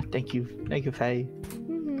 Ah, thank you, Faye.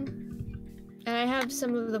 And I have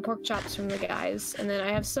some of the pork chops from the guys, and then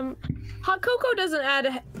I have some. Hot cocoa doesn't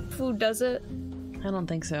add food, does it? I don't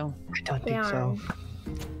think so. I don't think so.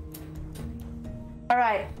 All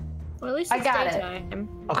right. Well, at least I it's got it.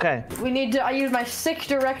 daytime. Okay. We need to. I use my sick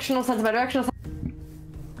directional sense. My directional sense.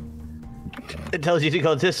 It tells you to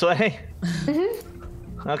go this way.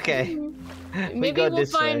 Okay. Maybe go we'll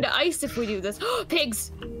this find way. ice if we do this.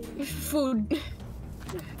 Pigs! Food.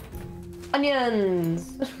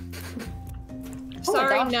 Onions. Oh my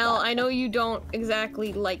Sorry, gosh, Nell. that- I know you don't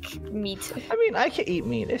exactly like meat. I mean, I can eat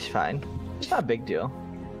meat. It's fine. It's not a big deal.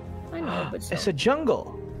 I know, but It's still. a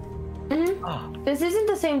jungle. This isn't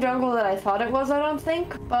the same jungle that I thought it was. I don't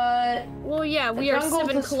think, but Well, yeah, we The are jungle's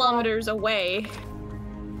 7 a swamp. kilometers away.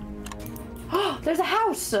 there's a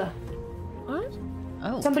house. What?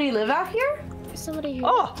 Oh. Somebody live out here? Somebody here.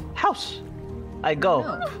 Oh, house. I go.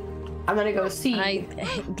 No. I'm gonna go see. Hey,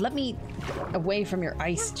 let me away from your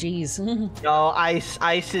ice, jeez. No, ice.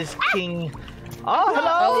 Ice is king. Oh,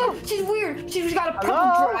 hello. Oh, she's weird. She's got a purple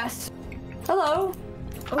Hello? dress. Hello.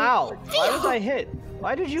 Ow. Why was I hit?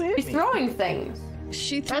 Why did you hit She's me? throwing things.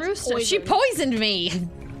 She That's threw stuff. She poison. poisoned me.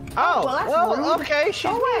 Oh, well, that's well, rude. okay. She's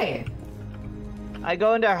Go away. I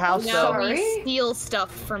go into her house Now though. Sorry? we steal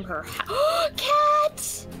stuff from her house.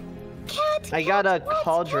 Cat! Cat! I got a cat,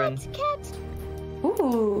 cauldron. Cat!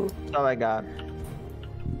 Ooh. That's all I got.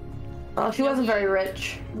 Oh, she wasn't very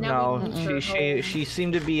rich. Now we No, leave her she home. she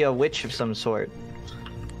seemed to be a witch of some sort.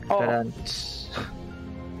 Oh. But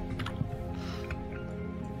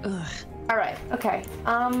Ugh. All right. Okay.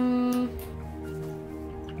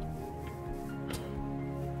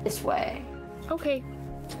 This way. Okay.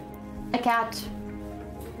 A cat.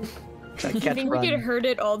 I You can't think we could run. herd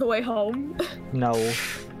it all the way home? No.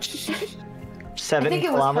 I 7 think it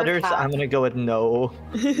was her kilometers? cat. I'm gonna go with no.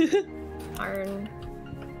 Darn.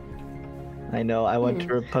 I know. I want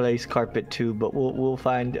to replace carpet too, but we'll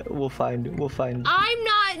find. I'm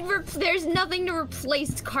not. There's nothing to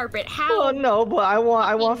replace carpet. How? Oh no, but I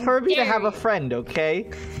want Fucking Furby to have a dare you. friend, okay?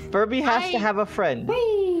 Furby has to I- have a friend. I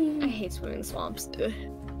Whee! hate swimming in swamps. Ugh.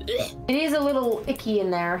 It is a little icky in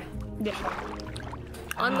there. Yeah.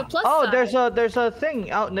 On the plus Oh, side. there's a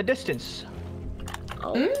thing out in the distance.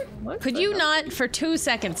 Oh, what Could the you hell? not for 2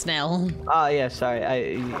 seconds, Nell? Ah, yeah,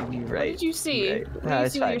 sorry. You're right. What did you see? You're right. What No, did you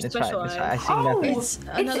it's see with fine. your It's fine. special It's fine. I eyes? see nothing. It's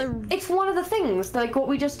another. It's one of the things, like what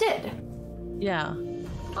we just did. Yeah.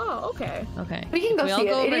 Oh, okay. Okay. We can go If all see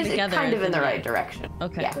go it. It over is together, kind of in the then right direction.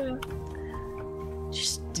 Okay. Yeah.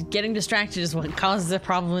 Just getting distracted is what causes the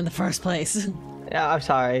problem in the first place. Yeah, I'm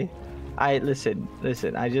sorry. Listen.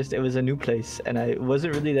 It was a new place, and I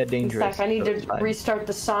wasn't really that In dangerous. fact, I need so to it's fine. restart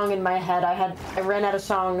the song in my head. I ran out of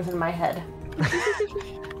songs in my head.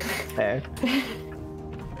 Fair.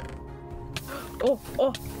 Oh.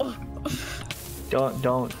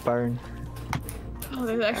 Don't burn. Oh,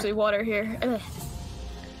 there's actually water here. Ugh.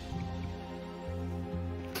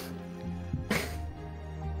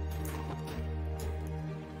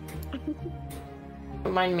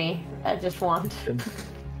 Remind me. I just want.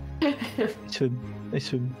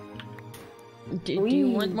 Swim. Do you Wee.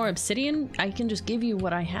 want more obsidian? I can just give you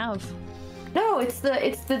what I have. No, it's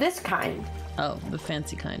the this kind, Oh, the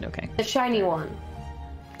fancy kind. Okay. the shiny one.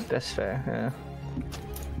 That's fair. Yeah.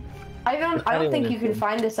 I don't shiny think one you is can good.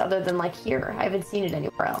 find this other than like here. I haven't seen it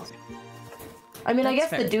anywhere else. I mean, I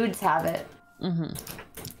That's guess the fair. dudes have it.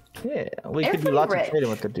 Yeah. We They're could do pretty lots rich. of trading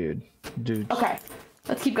with the dudes. Okay,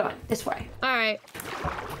 let's keep going this way. All right.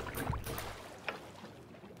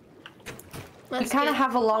 We Let's kind of get-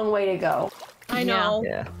 have a long way to go. I know.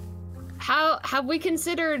 Yeah. How have we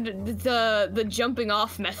considered the jumping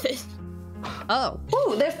off method? Oh.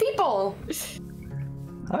 Ooh, there's people.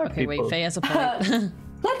 Our Okay. Wait. people- Faye has a point.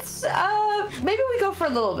 Let's maybe we go for a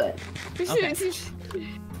little bit. Okay.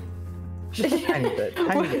 Just a tiny bit.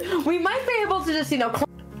 Tiny bit. We might be able to just, you know,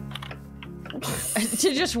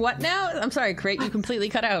 To just what now? I'm sorry, Crate, you completely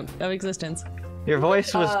cut out of existence. Your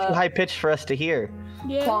voice was too high pitched for us to hear.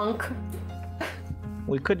 Yeah. clonk.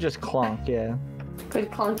 We could just clonk, yeah. Could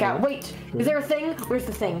clonk out. Wait, is there a thing? Where's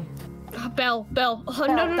the thing? Bell. Oh, Bell,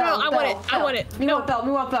 no, bell, I want it. bell, I want it. We No. want bell.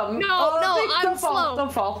 We want bell. No, Oh, no, think- I'm don't fall, slow.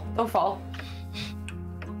 Don't fall. Don't fall.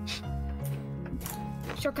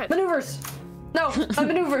 Shortcut. Maneuvers. No,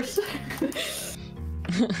 maneuvers.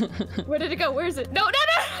 Where did it go? Where is it? No.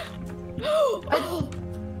 Oh.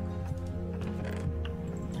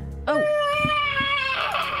 Oh,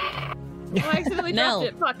 I accidentally Nell.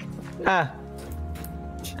 dropped it. Fuck. Ah.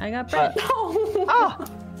 I got bread. No. Ah!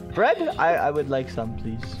 Bread? I would like some,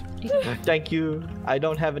 please. Thank you. I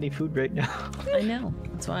don't have any food right now. I know.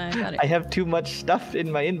 That's why I got it. I have too much stuff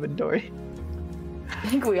in my inventory. I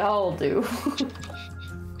think we all do.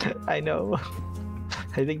 I know.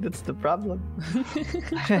 I think that's the problem.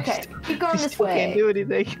 Okay, keep going I this still way. can't do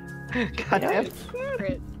anything. God damn.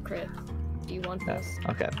 Crit. Do you want this?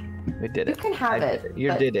 Okay, we did You it. can have it. You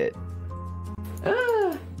but- did it.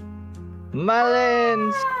 Ugh.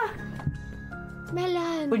 Melons!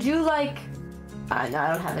 Melon. Would you like? No, I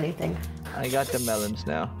don't have anything. I got the melons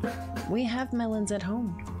now. We have melons at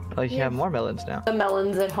home. Oh, you have more melons now. The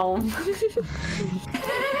melons at home.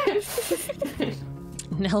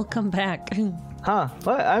 Nell, come back. Huh?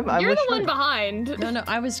 What? I'm You're the with one you. behind. No,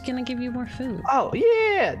 I was gonna give you more food. Oh,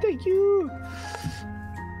 yeah! Thank you!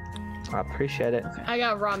 I appreciate it. I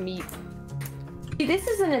got raw meat. See, this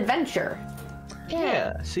is an adventure.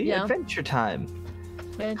 Yeah, see? Yeah. Adventure time.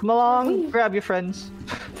 Man. Come along, grab your friends.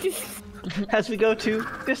 As we go to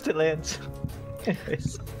distant lands.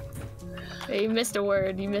 Anyways. Hey, you missed a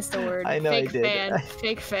word. I know I Fake did. fan.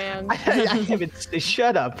 Fake fan. I haven't.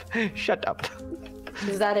 Shut up. Shut up.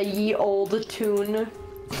 Is that a ye old tune?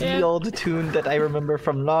 The old tune that I remember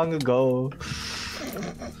from long ago.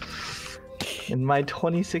 In my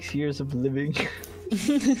 26 years of living.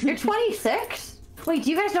 You're 26? Wait,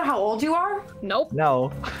 do you guys know how old you are? Nope.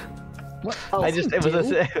 No. What? Oh, It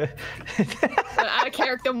was a. An out of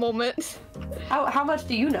character moment. How much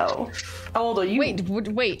do you know? How old are you?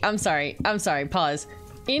 Wait. I'm sorry. Pause.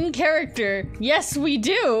 In character, yes, we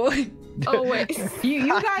do. Oh wait. you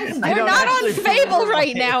guys. I We're don't not on actually Fable remember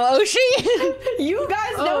right my now, Oshi. You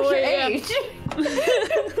guys Oh, know your wait, yeah. age.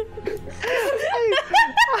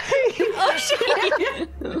 Oshi.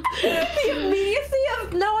 The immediacy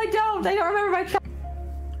of no, I don't. I don't remember my.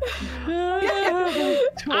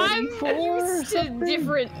 I'm used to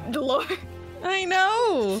different lore. I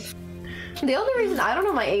know. The only reason I don't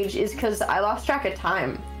know my age is because I lost track of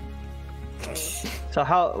time. So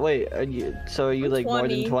how? Wait. Are you I'm like more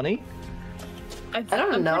 20. than 20? I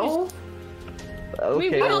don't know. Okay.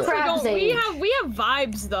 We well, also Crab's don't. age. We have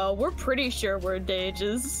vibes though. We're pretty sure we're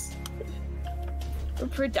ages. We're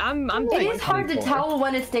pretty. I'm. It is hard to 24. tell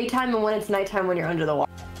when it's daytime and when it's nighttime when you're under the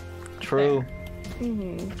water. True.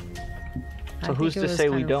 Mhm. So who's to say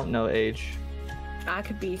we don't know age? I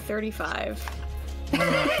could be 35.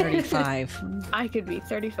 35. I could be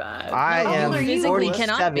 35. I How am old are you? Physically 47.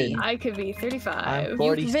 cannot be. I could be 35. I'm You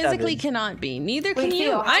 47. physically cannot be. Neither can Wait, you.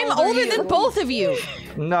 Theo, how I'm old are older you? than both of you.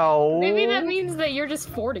 No. Maybe that means that you're just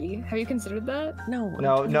 40. Have you considered that? No.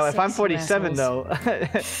 No. If I'm 26, you 47 assholes. though,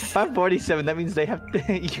 if I'm 47, that means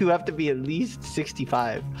you have to be at least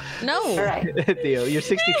 65. No. All right. Theo, you're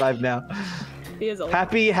 65 now. He is old.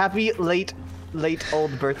 Happy late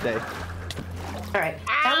old birthday. All right.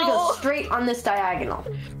 Now we go Ow! straight on this diagonal.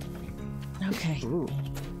 Okay. Ooh,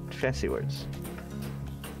 fancy words.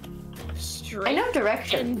 Straight I know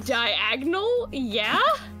directions. and diagonal? Yeah?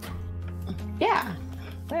 Yeah.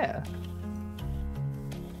 Yeah.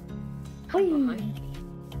 Whee.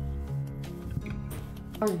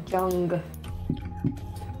 Or jung.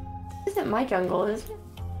 This isn't my jungle, is it?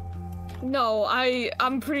 No,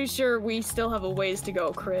 I'm pretty sure we still have a ways to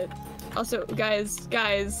go, Crit. Also, guys,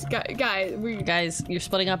 we Guys, you're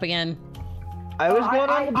splitting up again. I was going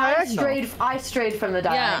on the diagonal. I strayed from the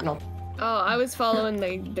diagonal. Oh, I was following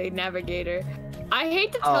the navigator. I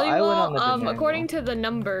hate to tell you I went on all, the according to the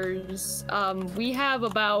numbers, we have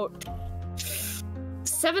about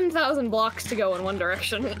 7,000 blocks to go in one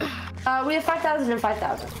direction. We have 5,000 and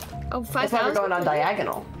 5,000. Oh, That's why 5,000? we're going on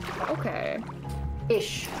diagonal. Okay.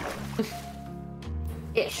 Ish.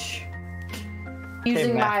 Ish.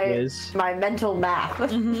 Using math whiz. my mental math.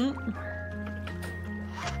 Don't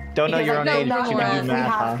know Because your I own know age, not but you well can if do we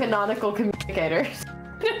math, have huh? canonical communicators.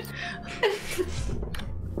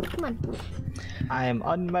 Come on. I am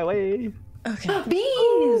on my way. Okay.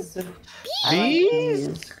 Bees!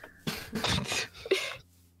 Bees?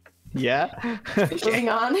 Yeah. Moving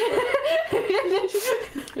on.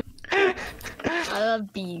 I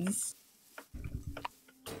love bees.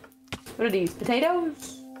 What are these?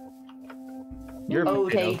 Potatoes? You're a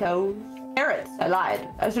potato. Potatoes. Carrots. I lied.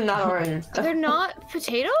 Those are not orange. They're not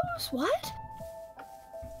potatoes? What?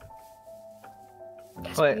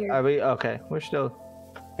 That's Wait, weird. are we okay? We're still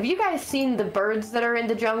Have you guys seen the birds that are in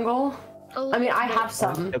the jungle? I mean, I have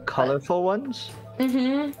some. the colorful ones.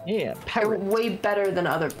 Mm-hmm. Yeah, They're parrots. way better than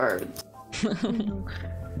other birds.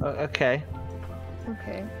 Okay.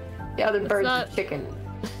 Okay. The other birds not- are chicken.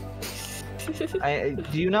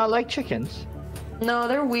 Do you not like chickens? No,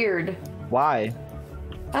 they're weird. Why?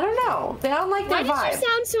 I don't know. They don't like Why their did vibe. you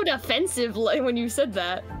sound so defensive when you said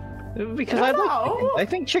that? Because I I don't like know. chickens. I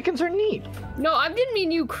think chickens are neat. No, I didn't mean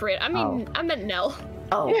you, Crit. I mean, Oh. I meant Nell.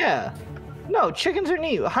 Oh. Yeah. No, chickens are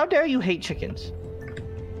neat. How dare you hate chickens?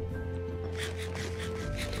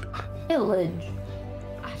 Village.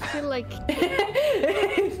 I feel like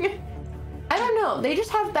I don't know. They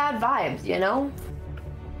just have bad vibes, you know?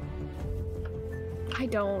 I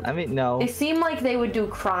don't. I mean, no. They seem like they would do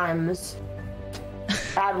crimes.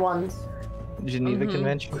 Bad ones. Geneva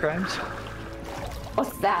Convention crimes?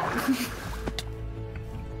 What's that?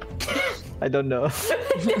 I don't know. I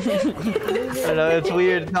don't know. It's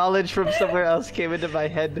weird. Knowledge from somewhere else came into my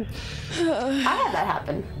head. I had that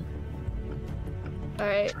happen. All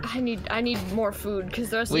right, I need more food because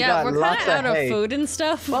the rest We of Yeah, got we're lots kind of of out hay. of food and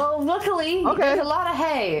stuff. Well, luckily, Okay. there's a lot of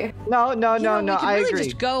hay. No, no, You no, know, no. we could I really agree.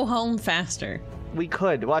 just go home faster. We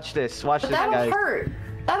could. Watch this. Watch But this, that'll guys. hurt.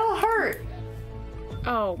 That'll hurt.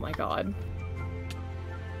 Oh my god.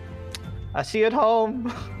 I see you at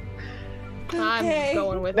home. I'm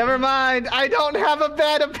going with Never it. mind. I don't have a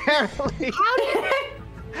bed, apparently. How did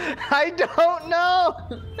I don't know.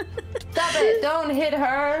 Stop it. Don't hit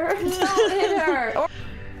her. Don't hit her. Or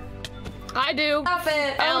I do? stop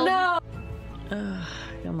it. Ow. Oh no. Ugh,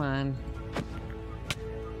 come on.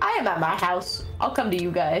 I am at my house. I'll come to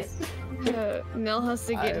you guys. Nell has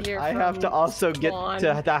to get here. I have to from also get Spawn.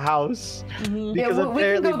 to the house Mm-hmm. because we can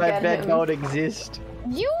apparently go my get bed him. don't exist.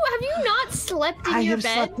 Have you not slept in I your have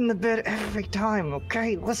bed? slept in the bed every time.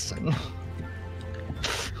 Okay, listen.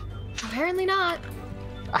 Apparently not.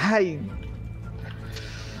 I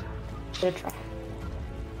Gonna try.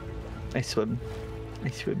 swim. I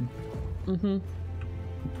swim. Mm-hmm.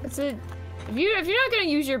 That's it. If you're not gonna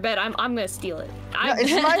use your bed, I'm gonna steal it. No,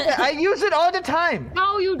 it's my bed. I use it all the time.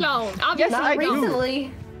 No, you don't. Yes, Obviously, I Not do.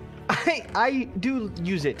 recently. I do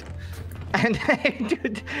use it, and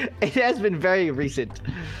it has been very recent.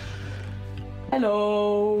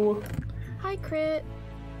 Hello. Hi, Crit.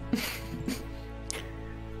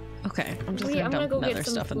 Okay, I'm just Wait, gonna I'm gonna dump go another get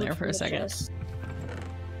some stuff in food there for from a the second. chest.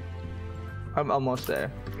 I'm almost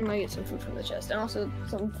there. I'm gonna get some food from the chest, and also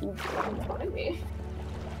some food from me.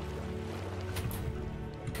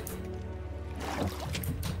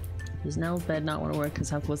 Does Nell's bed not want to work because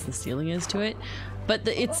how close the ceiling is to it? But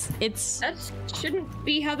it's That shouldn't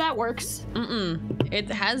be how that works. it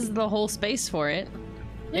has the whole space for it.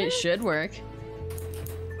 It should work.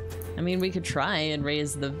 I mean, we could try and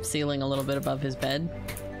raise the ceiling a little bit above his bed.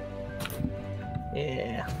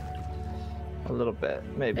 Yeah, a little bit,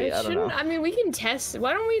 maybe. It I don't shouldn't. know. I mean, we can test.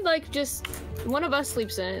 Why don't we like just one of us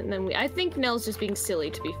sleeps in it, and then I think Nell's just being silly.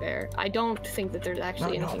 To be fair, I don't think that there's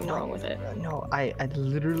actually anything wrong with it. No, I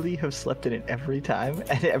literally have slept in it every time,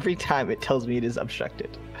 and every time it tells me it is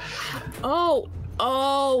obstructed.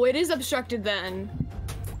 Oh, it is obstructed then.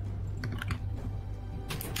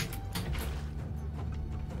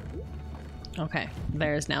 Okay,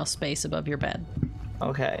 there's now space above your bed.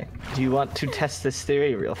 Okay. Do you want to test this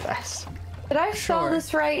theory real fast? Did I spell Sure.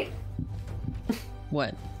 this right?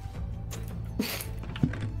 What?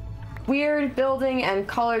 Weird building and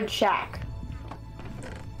colored shack.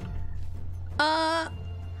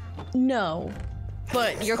 No.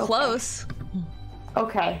 But you're close.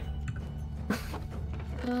 Okay.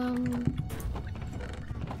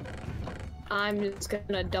 I'm just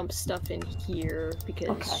gonna dump stuff in here because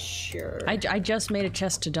Okay. sure. I just made a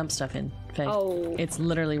chest to dump stuff in, Faye. Oh. It's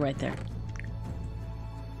literally right there.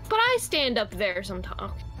 But I stand up there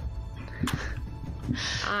sometimes.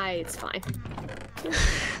 It's fine.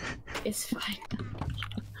 It's fine.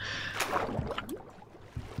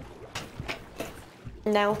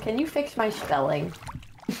 Now, can you fix my spelling?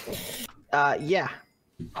 Yeah.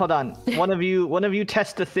 Hold on. One of you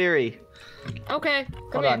test the theory. Okay,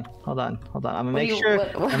 come Hold here. on. I'm gonna What make do you- sure.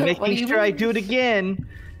 what- I'm what do making you sure I mean? do it again.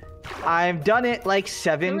 I've done it like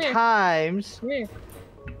 7 Come here. times. Come here.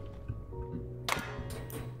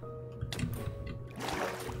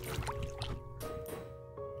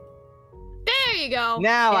 There you go.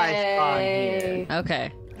 Now I Yay. spawn here.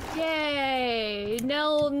 Okay. Yay!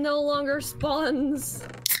 Nell no longer spawns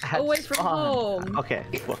away from home. Okay,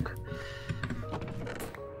 look.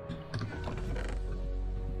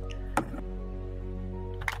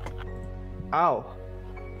 Oh.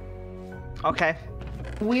 Okay.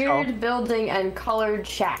 Weird building and colored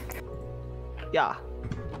shack. Yeah.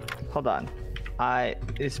 Hold on.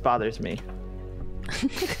 This bothers me.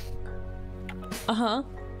 Uh-huh.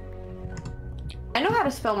 I know how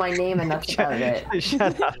to spell my name, and that's about it.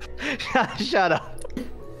 Shut up. Shut up.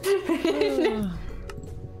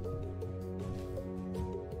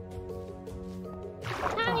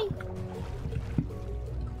 Hi.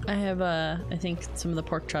 I have, I think some of the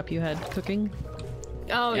pork chop you had cooking.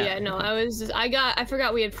 Oh Yeah. yeah, no, I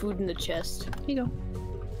forgot we had food in the chest. Here you go.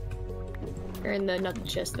 Or in the, not the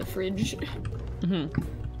chest, the fridge. Mm-hmm.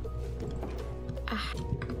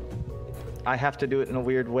 I have to do it in a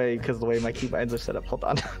weird way because the way my keybinds are set up. Hold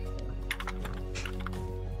on.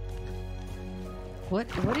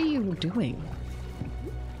 What are you doing?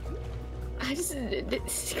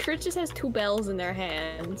 Crit just has 2 bells in their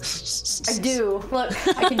hands. I do. Look,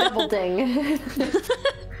 I can double ding.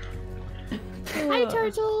 Hi,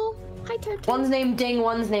 turtle. Hi, turtle. One's named Ding,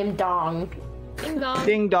 one's named Dong. Ding dong.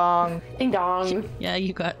 Ding dong. Ding dong. Yeah,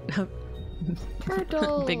 you got a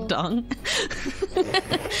Turtle. big dong.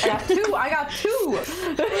 I got two.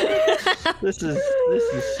 This is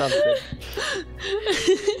something.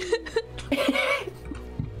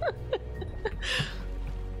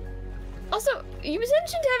 Also, you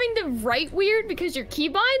mentioned having the right weird because your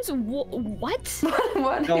keybinds. What?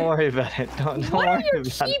 What? Don't worry about it. Don't What worry are your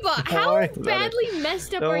about it. keybinds? Don't How worry about badly it.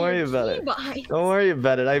 messed up Don't are worry your about it. keybinds? Don't worry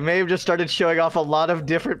about it. I may have just started showing off a lot of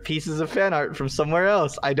different pieces of fan art from somewhere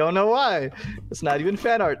else. I don't know why. It's not even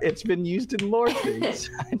fan art. It's been used in lore things.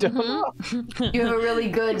 I don't know. You have a really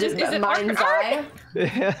good Is it mind's art? eye.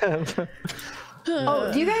 Yeah. Oh,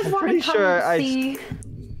 do you guys want pretty to come sure I- see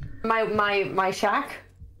my shack?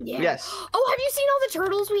 Yeah. Yes. Oh, have you seen all the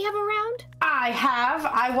turtles we have around? I have.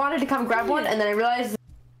 I wanted to come grab one, and then I realized.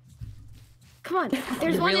 Come on,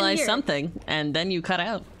 there's You one in realized here. something, and then you cut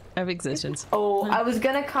out of existence. Oh, I was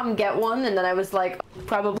gonna come get one, and then I was like,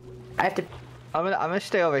 probably I have to. I'm gonna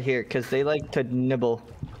stay over here because they like to nibble.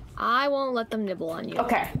 I won't let them nibble on you.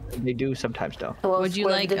 Okay. They do sometimes though. Well, Would you squibbed.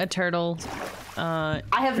 like a turtle? I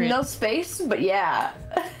have no space, but yeah.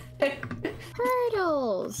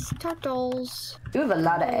 Turtles. You have a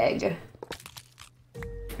lot of egg.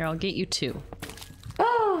 Here, I'll get you 2.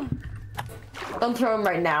 Oh. Don't throw them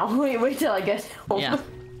right now. Wait till I get home. Yeah.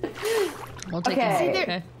 We'll take Okay. them. See,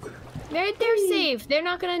 Okay. They're safe. They're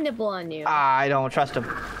not gonna nibble on you. I don't trust them.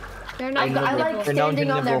 They're not I gonna like nibble. They're known to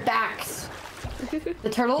standing on their nibble. backs. The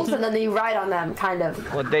turtles, and then you ride on them, kind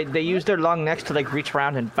of. Well, they use their long necks to like reach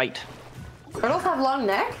around and bite. Turtles have long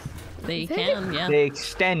necks? They can, yeah. They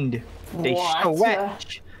extend. They What?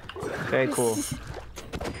 stretch. Very cool.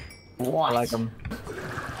 What? I like them.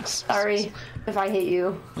 Sorry if I hate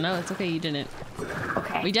you. No, it's okay. You didn't.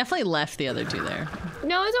 Okay. We definitely left the other 2 there.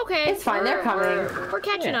 No, it's okay. It's fine, they're coming. We're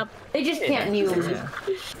catching up. They just can't mute.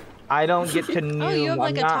 I don't get to noom. Oh, you have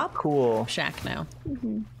like I'm a not top cool. shack now.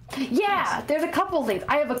 Yeah, there's a couple things.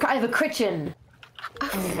 I have a kitchen.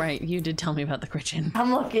 Oh, right. You did tell me about the kitchen.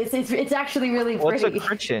 Look, it's actually really What's a pretty.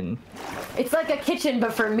 kitchen? It's like a kitchen,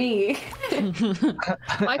 but for me.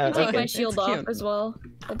 I can take Okay. my shield It's off cute. as well.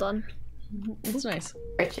 Hold on. It's nice.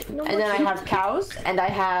 Kitchen. And then I have cows, and I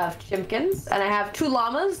have chimkins, and I have 2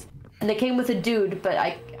 llamas, and they came with a dude, but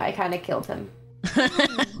I kind of killed him.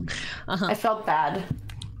 I felt bad.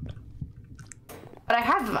 But I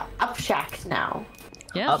have up shacks now.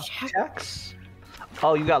 Yeah. Up shacks?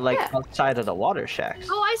 Oh, you got like Yeah. outside of the water shacks.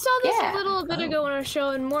 Oh, I saw this Yeah. a little bit ago when I was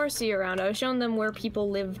showing Morrissey around. I was showing them where people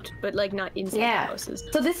lived, but like not inside Yeah. houses.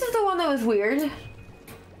 So this is the one that was weird.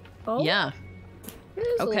 Oh, Yeah. it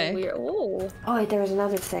is a little Okay. weird. Oh, Oh wait, there was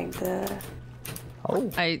another thing. Oh.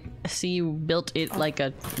 I see you built it like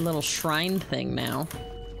a little shrine thing now.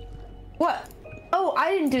 What? Oh,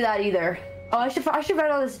 I didn't do that either. Oh, I should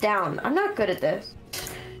write all this down. I'm not good at this.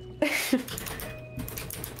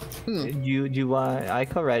 You want? I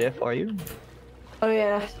can write it for you. Oh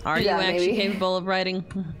yeah. Are do you that, actually maybe. capable of writing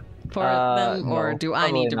for them, or No, do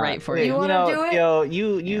I need to probably write not. for Wait, you? You wanna do it? Yo,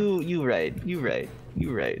 you write.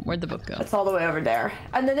 You write. Where'd the book go? It's all the way over there.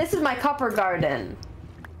 And then this is my copper garden.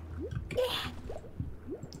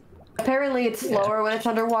 Apparently it's slower when it's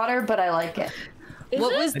underwater, but I like it.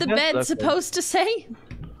 What it? was the It does bed look supposed to say?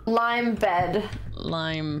 Lime bed.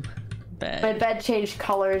 Lime My bed. bed changed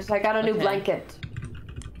colors. I got a new Okay. blanket.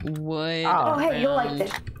 Wood. Oh, Oh, hey, you'll like around-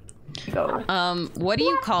 this. Go. What do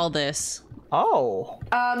you call this? Oh.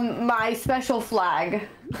 My special flag.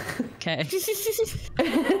 Okay.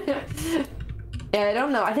 Yeah, I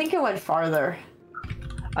don't know. I think it went farther.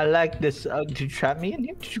 I like this. Did you trap me in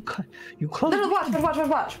here? Did you close? No,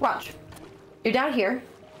 watch. You're down here.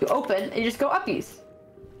 You open and you just go uppies.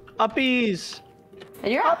 Uppies.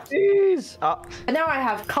 And you're up. Uppies. Oh. And now I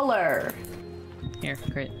have color. Here,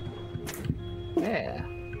 great. Yeah.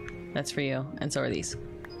 That's for you, and so are these.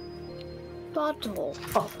 Bottle.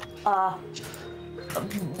 Oh,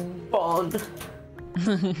 bond.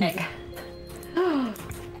 Egg.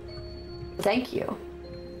 Thank you.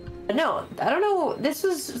 No, I don't know. This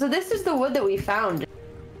is the wood that we found.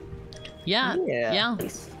 Yeah. Yeah.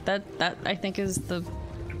 That I think is the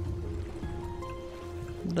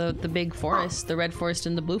big forest, the red forest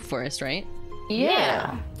and the blue forest, right?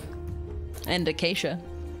 Yeah. And acacia.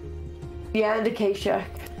 Yeah, and acacia.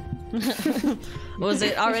 Was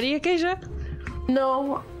it already acacia?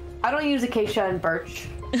 No, I don't use acacia and birch.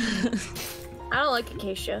 I don't like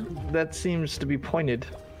acacia. That seems to be pointed.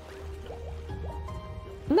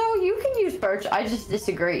 No, you can use birch. I just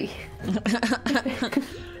disagree.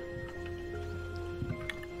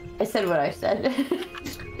 I said what I said.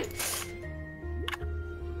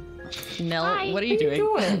 Nell, Hi, what are you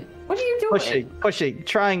doing? What are you doing? Pushing,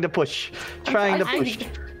 trying to push.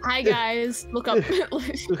 Hi guys, look up. Oh,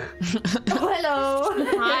 hello.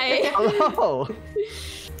 Hi. Hello.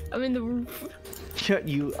 I'm in the roof.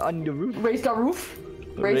 You on the roof? Raise the roof.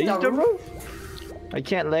 Raise the roof. I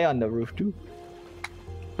can't lay on the roof, dude.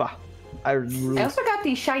 Bah. I also got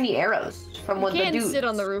these shiny arrows from one of the Can't dudes. sit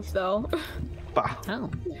on the roof though. Bah. Oh.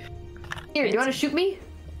 Here, do you want to shoot me?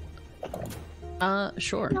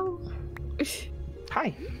 Sure. No.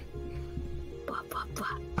 Hi. Blah, blah,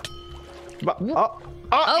 blah. Bah.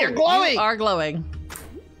 Oh, you're glowing. You are glowing.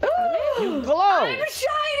 You glow. I'm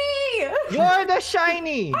shiny. You're the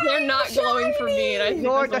shiny. They're not glowing for me, and I think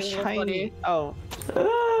You're the that's a little shiny. funny. Oh,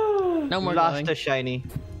 No more lost glowing. the shiny.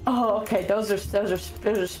 Oh, okay. Those are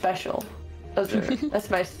special.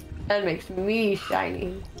 That makes me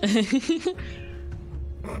shiny.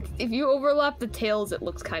 If you overlap the tails, it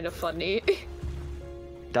looks kind of funny.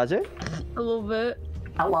 Does it? A little bit.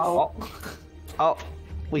 Hello. Oh,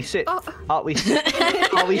 we sit. Oh. Oh, we sit.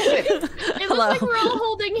 Oh, we sit. It looks like we're all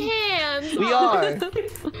holding hands. We are.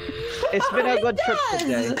 It's been a good trip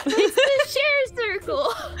today. It's the share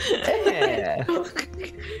circle. Yeah.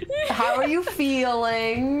 How are you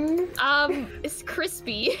feeling? It's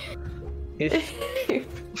crispy.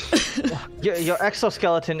 Your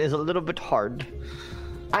exoskeleton is a little bit hard.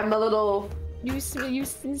 I'm a little. You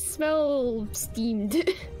smell steamed.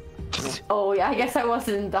 Oh yeah, I guess I was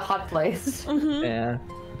in the hot place. Yeah.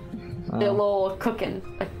 A little cooking.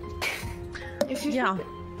 Yeah.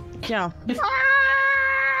 Yeah.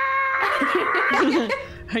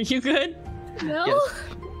 Are you good? No. Yes.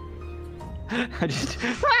 I just.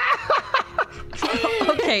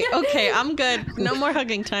 Okay, I'm good. No more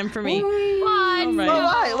hugging time for me. Why? All right. Oh,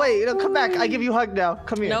 why? Wait, no, come back. I give you a hug now.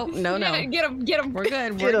 Come here. No. Get him. We're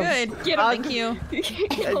good. Get We're 'em. good. Get 'em. Thank you.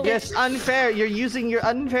 Yes, unfair. You're using your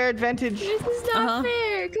unfair advantage. This is not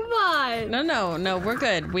fair. Come on. No. We're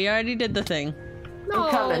good. We already did the thing. No.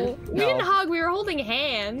 coming. We didn't hug. We were holding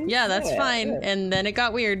hands. Yeah, that's Yeah, fine. yeah. And then it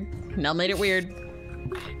got weird. Nell made it weird.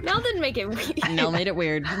 Nell didn't make it weird. Nell made it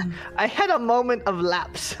weird. I had a moment of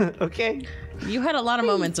lapse, okay? You had a lot of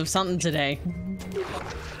moments of something today.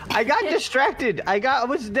 I got distracted.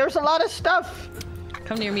 There's a lot of stuff.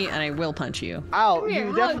 Come near me and I will punch you. Ow, Come here,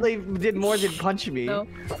 you hug. definitely did more than punch me. No.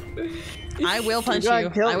 I will punch You're you.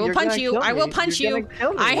 gonna kill- I will you're punch gonna you. kill I will me. punch You're you. gonna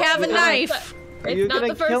kill me. I have a No, knife. It's You're not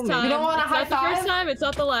gonna the first kill me. time. You don't want a It's high not the five? first time. It's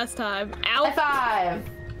not the last time. Ow. High five.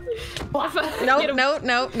 No. Get him. No.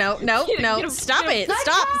 Stop get him. it.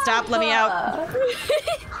 Stop. Let me out.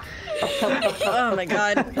 Oh my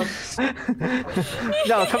god.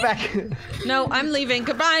 No, come back. No, I'm leaving.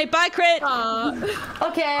 Goodbye. Bye, Crit.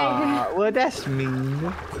 Okay. Well, that's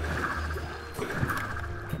mean.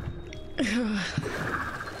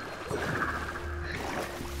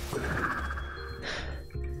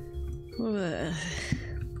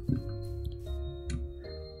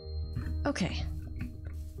 Okay.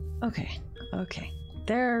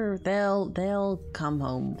 They'll come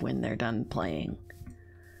home when they're done playing.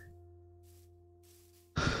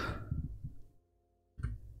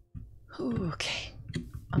 Okay.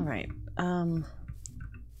 All right.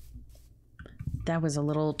 That was a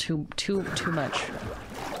little too much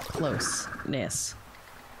closeness.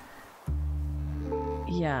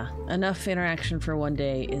 Yeah, enough interaction for one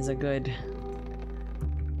day is a good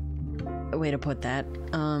way to put that.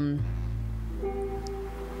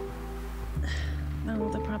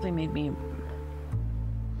 No, that probably made me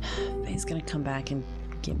He's gonna come back and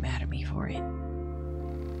get mad at me for it.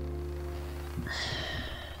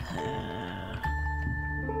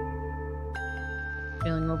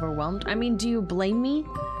 Feeling overwhelmed? I mean, do you blame me?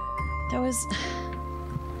 That was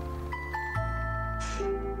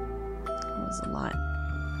a lot.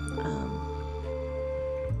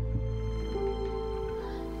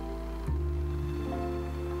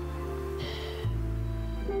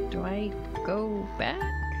 Do I go back?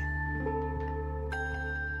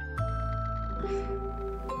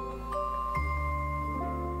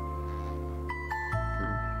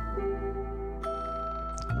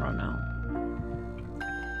 I don't know.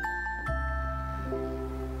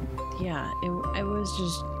 Yeah, it was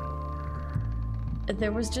just...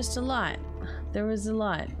 There was just a lot. There was a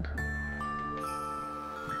lot.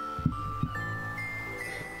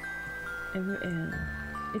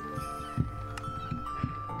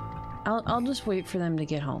 I'll just wait for them to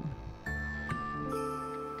get home.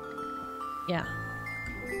 Yeah.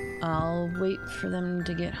 I'll wait for them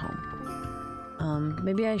to get home.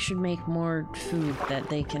 Maybe I should make more food that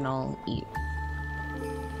they can all eat.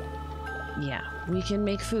 Yeah, we can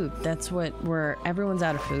make food. That's what everyone's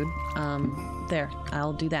out of food. There,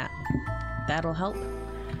 I'll do that. That'll help.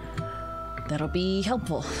 That'll be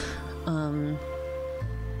helpful.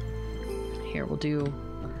 Here, we'll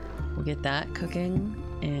get that cooking,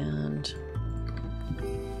 and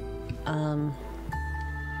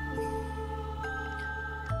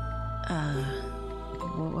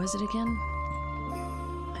what was it again?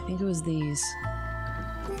 I think it was these.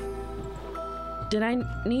 Did I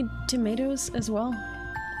need tomatoes as well?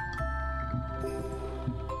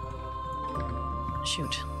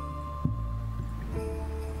 Shoot.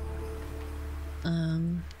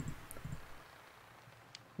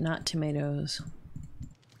 Not tomatoes.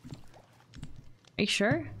 Are you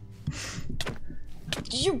sure?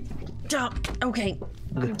 You okay.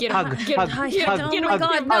 Get him. Get him. Hi, Get him. oh Get my him.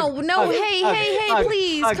 god, no, hey,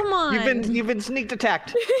 please, come on. You've been sneak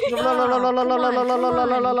attacked.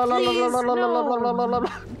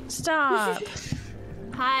 Stop.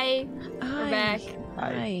 Hi. We're back.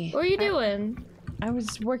 Hi. What are you doing? I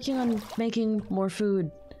was working on making more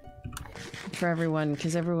food for everyone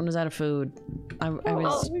because everyone was out of food. I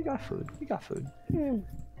was. We got food. We got food.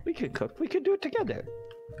 We could cook. We could do it together.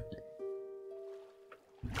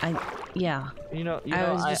 Yeah.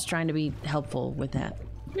 I was just trying to be helpful with that.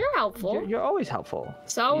 You're helpful. You're always helpful.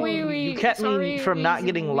 Sorry, you kept me from not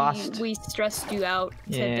getting lost. We stressed you out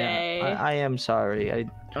today. Yeah, I am sorry.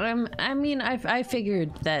 I mean, I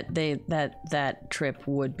figured that that trip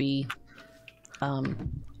would be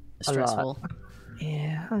stressful.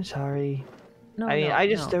 Yeah, I'm sorry. No,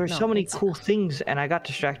 there were so many cool things, and I got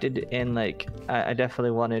distracted, and like I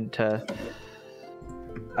definitely wanted to.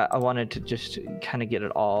 I wanted to just kind of get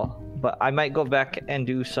it all, but I might go back and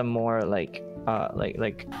do some more like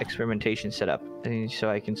experimentation setup, and so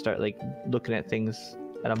I can start like looking at things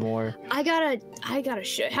at a more. I gotta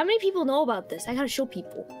show. How many people know about this? I gotta show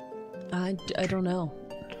people. I don't know.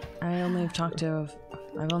 I've only talked to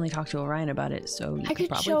Orion about it, so you could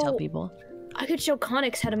probably tell people. I could show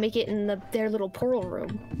Connix how to make it in their little portal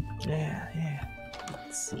room. Yeah.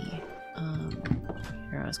 Let's see.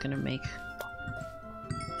 Here I was gonna make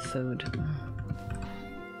food.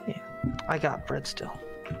 Yeah, I got bread still.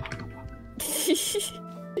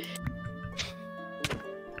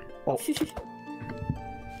 Oh.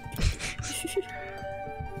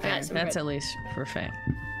 That's at least for Faye.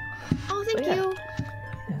 Oh, thank you.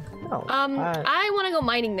 No, I want to go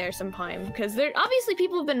mining there sometime because there obviously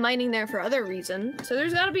people have been mining there for other reasons. So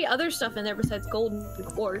there's got to be other stuff in there besides gold and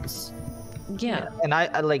quartz. Yeah. And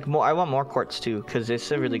I like more. I want more quartz too because it's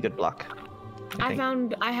a really good block. I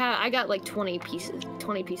got like 20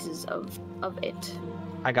 pieces of it.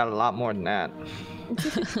 I got a lot more than that.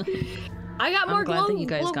 I got more. I'm glad that you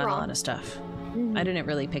guys got raw. a lot of stuff. I didn't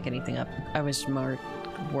really pick anything up. I was more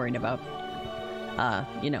worried about,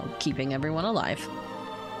 keeping everyone alive.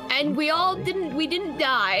 And we didn't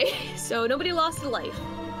die, so nobody lost a life.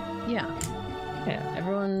 Yeah.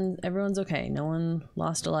 Everyone's okay. No one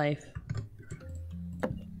lost a life.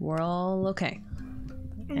 We're all okay.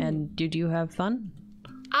 And did you have fun?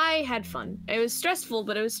 I had fun. It was stressful,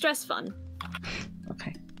 but it was stress fun.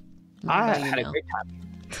 Okay. I had a great time.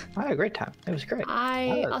 I had a great time. It was great.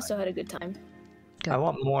 I also had a good time. Good. I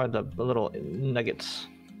want more of the little nuggets.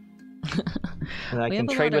 And I can have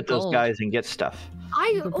a trade lot with of those gold. guys and get stuff.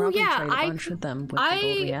 You could probably trade a bunch with them with the gold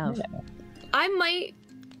we have. I might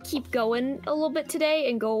keep going a little bit today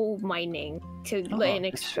and go mining and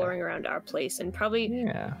exploring around our place and probably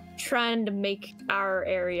trying to make our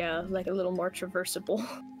area like a little more traversable.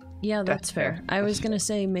 Yeah, that's fair. I was gonna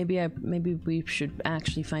say maybe we should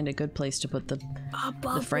actually find a good place to put the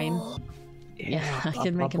frame. Yeah, I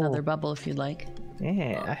could make another bubble if you'd like.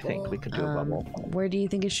 Yeah, I think we could do a bubble. Where do you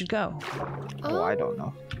think it should go? Oh, I don't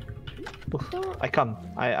know. I come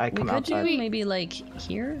We could outside. do maybe like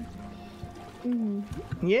here.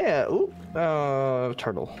 Yeah. Ooh.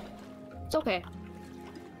 Turtle. It's okay.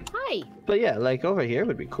 Hi. But yeah, like over here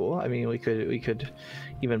would be cool. I mean, we could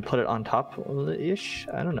even put it on top ish.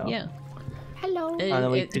 I don't know. Yeah. Hello.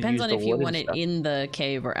 It could depends use on the if you wood want and it stuff. in the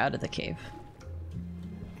cave or out of the cave.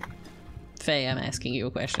 Faye, I'm asking you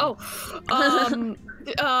a question. Oh,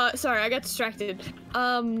 sorry, I got distracted.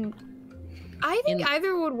 I think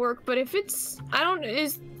either would work, but if it's,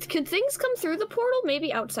 can things come through the portal?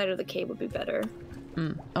 Maybe outside of the cave would be better.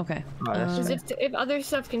 Okay. Oh, that's Because if other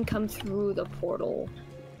stuff can come through the portal,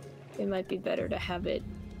 it might be better to have it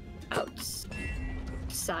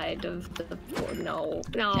outside of the portal.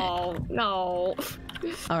 No.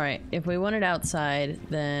 All right. If we want it outside,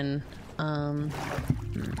 then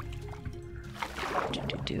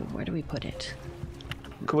where do we put it?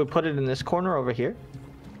 Could we put it in this corner over here?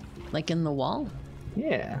 Like in the wall?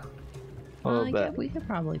 Yeah. A little Yeah, bit. we could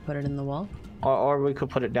probably put it in the wall. Or we could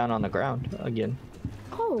put it down on the ground again.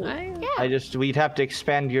 Oh, yeah. We'd have to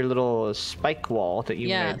expand your little spike wall that you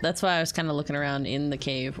Yeah, made. that's why I was kind of looking around in the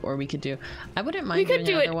cave, or we could do. I wouldn't mind could doing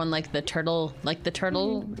do another it- one like the turtle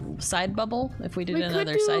side bubble. If we did We could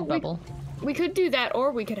another do- side we- bubble. We could do that,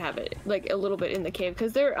 or we could have it like a little bit in the cave,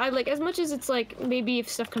 because as much as it's like maybe if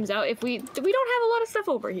stuff comes out, if we don't have a lot of stuff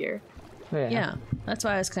over here. Yeah, that's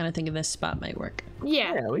why I was kind of thinking this spot might work.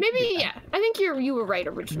 Yeah, Yeah, we could maybe. do that. Yeah, I think you were right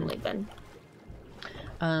originally. Then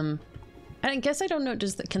I guess I don't know.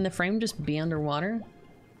 Can the frame just be underwater,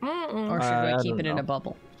 or should I I keep don't it in a know.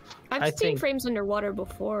 bubble? I've I seen think- frames underwater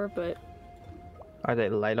before, but Are they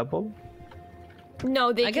lightable?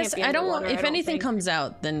 no, they I can't guess be I don't. underwater, If anything think. comes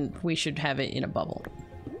out, then we should have it in a bubble.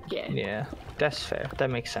 Yeah. Yeah, that's fair.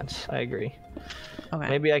 That makes sense. I agree. Okay.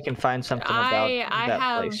 Maybe I can find something about I that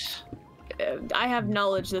have- place. I have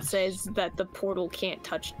knowledge that says that the portal can't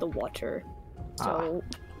touch the water, so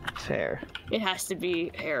Fair. it has to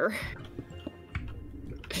be air.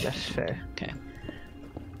 That's fair. Okay.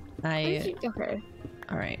 Okay.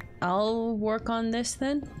 All right. I'll work on this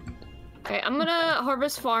then. Okay, I'm gonna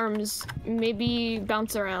harvest farms, maybe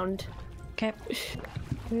bounce around, Okay.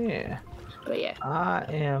 Yeah. but yeah.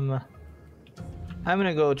 I'm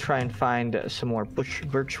gonna go try and find some more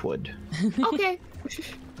birchwood. Okay.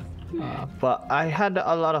 But I had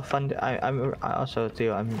a lot of fun. I also,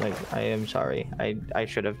 Theo, I am sorry. I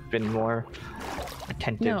should have been more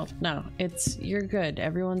attentive. No, you're good.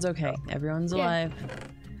 Everyone's okay. Everyone's Yeah. alive.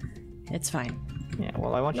 It's fine. Yeah,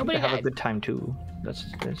 well, I want Nobody you to have a died. good time too. That's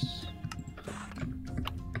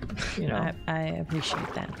you know. I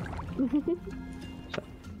appreciate that.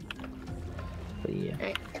 But yeah.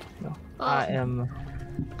 Right. No. I am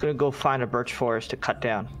gonna go find a birch forest to cut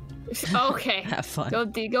down. Okay. Have fun.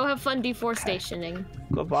 Go have fun deforestationing.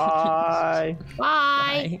 Goodbye.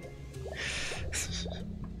 Bye.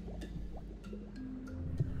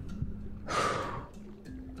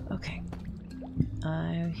 Okay.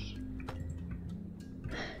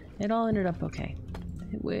 It all ended up okay.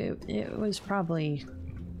 It was probably...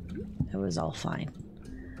 It was all fine.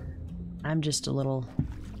 I'm just a little...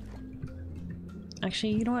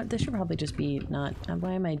 Actually, you know what? This should probably just be not...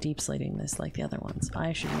 Why am I deep slating this like the other ones?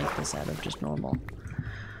 I should make this out of just normal.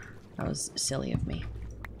 That was silly of me.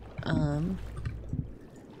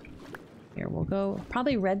 Here, we'll go...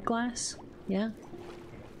 Probably red glass? Yeah?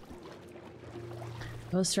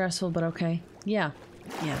 It was stressful, but okay. Yeah.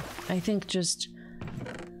 I think just...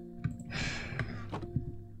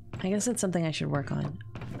 I guess it's something I should work on.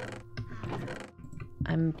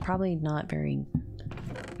 I'm probably not very...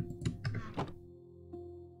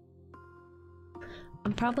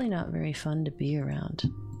 I'm probably not very fun to be around.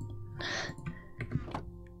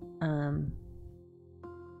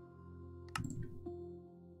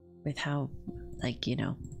 With how, like, you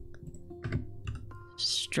know,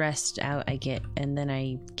 stressed out I get, and then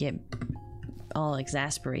I get all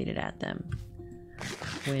exasperated at them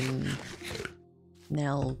when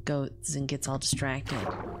Nell goes and gets all distracted.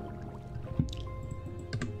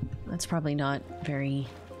 That's probably not very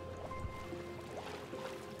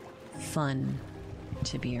fun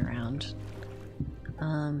to be around.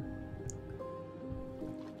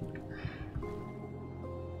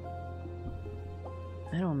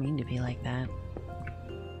 I don't mean to be like that.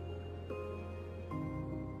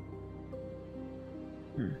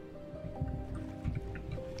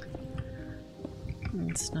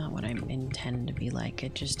 It's not what I intend to be like,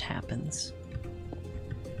 it just happens.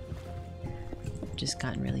 just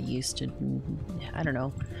gotten really used to, I don't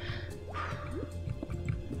know.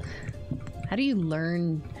 How do you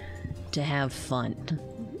learn to have fun?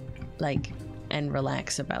 Like, and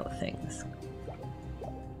relax about things?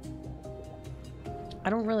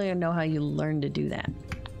 I don't really know how you learn to do that.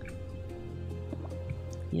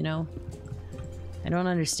 You know? I don't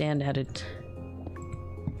understand how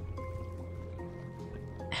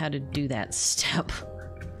to do that step.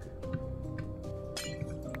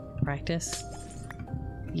 Practice?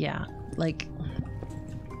 Yeah, like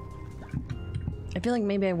I feel like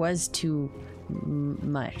maybe I was too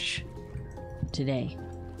much today.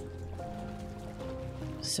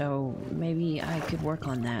 So maybe I could work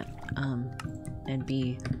on that and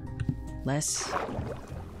be less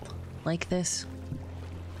like this.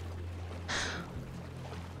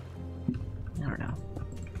 I don't know.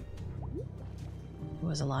 It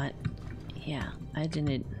was a lot. Yeah, I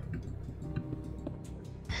didn't...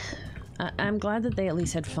 I'm glad that they at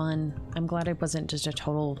least had fun. I'm glad it wasn't just a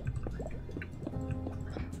total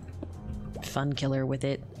fun killer with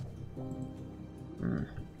it.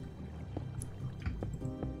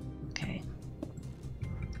 Okay.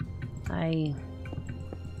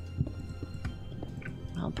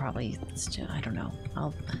 I'll probably still... I don't know.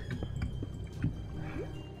 I'll...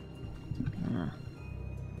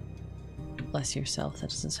 Bless yourself, that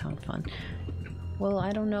doesn't sound fun. Well,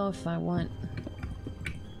 I don't know if I want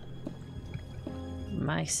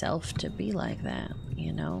myself to be like that,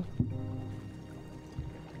 you know?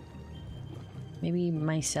 Maybe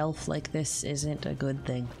myself like this isn't a good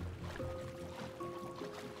thing.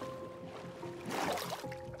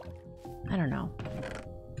 I don't know.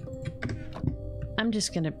 I'm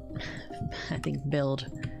just gonna, I think, build.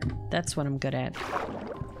 That's what I'm good at.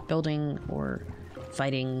 Building or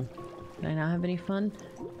fighting. Did I not have any fun?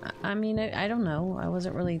 I mean, I don't know. I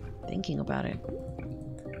wasn't really thinking about it.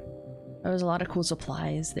 There was a lot of cool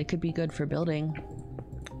supplies. They could be good for building.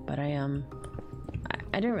 But I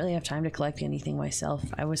didn't really have time to collect anything myself.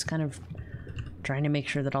 I was kind of trying to make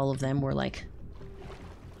sure that all of them were, like,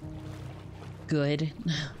 good.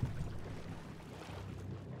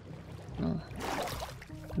 Oh.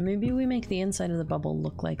 Maybe we make the inside of the bubble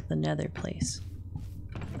look like the nether place.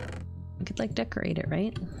 We could, like, decorate it,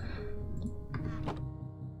 right?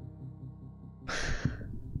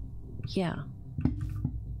 Yeah.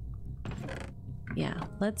 Yeah,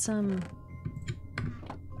 let's,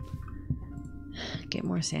 get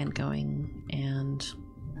more sand going, and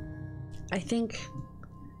I think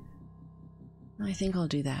I'll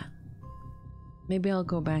do that. Maybe I'll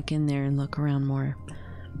go back in there and look around more.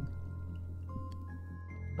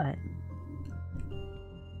 But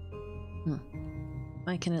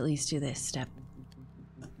I can at least do this step.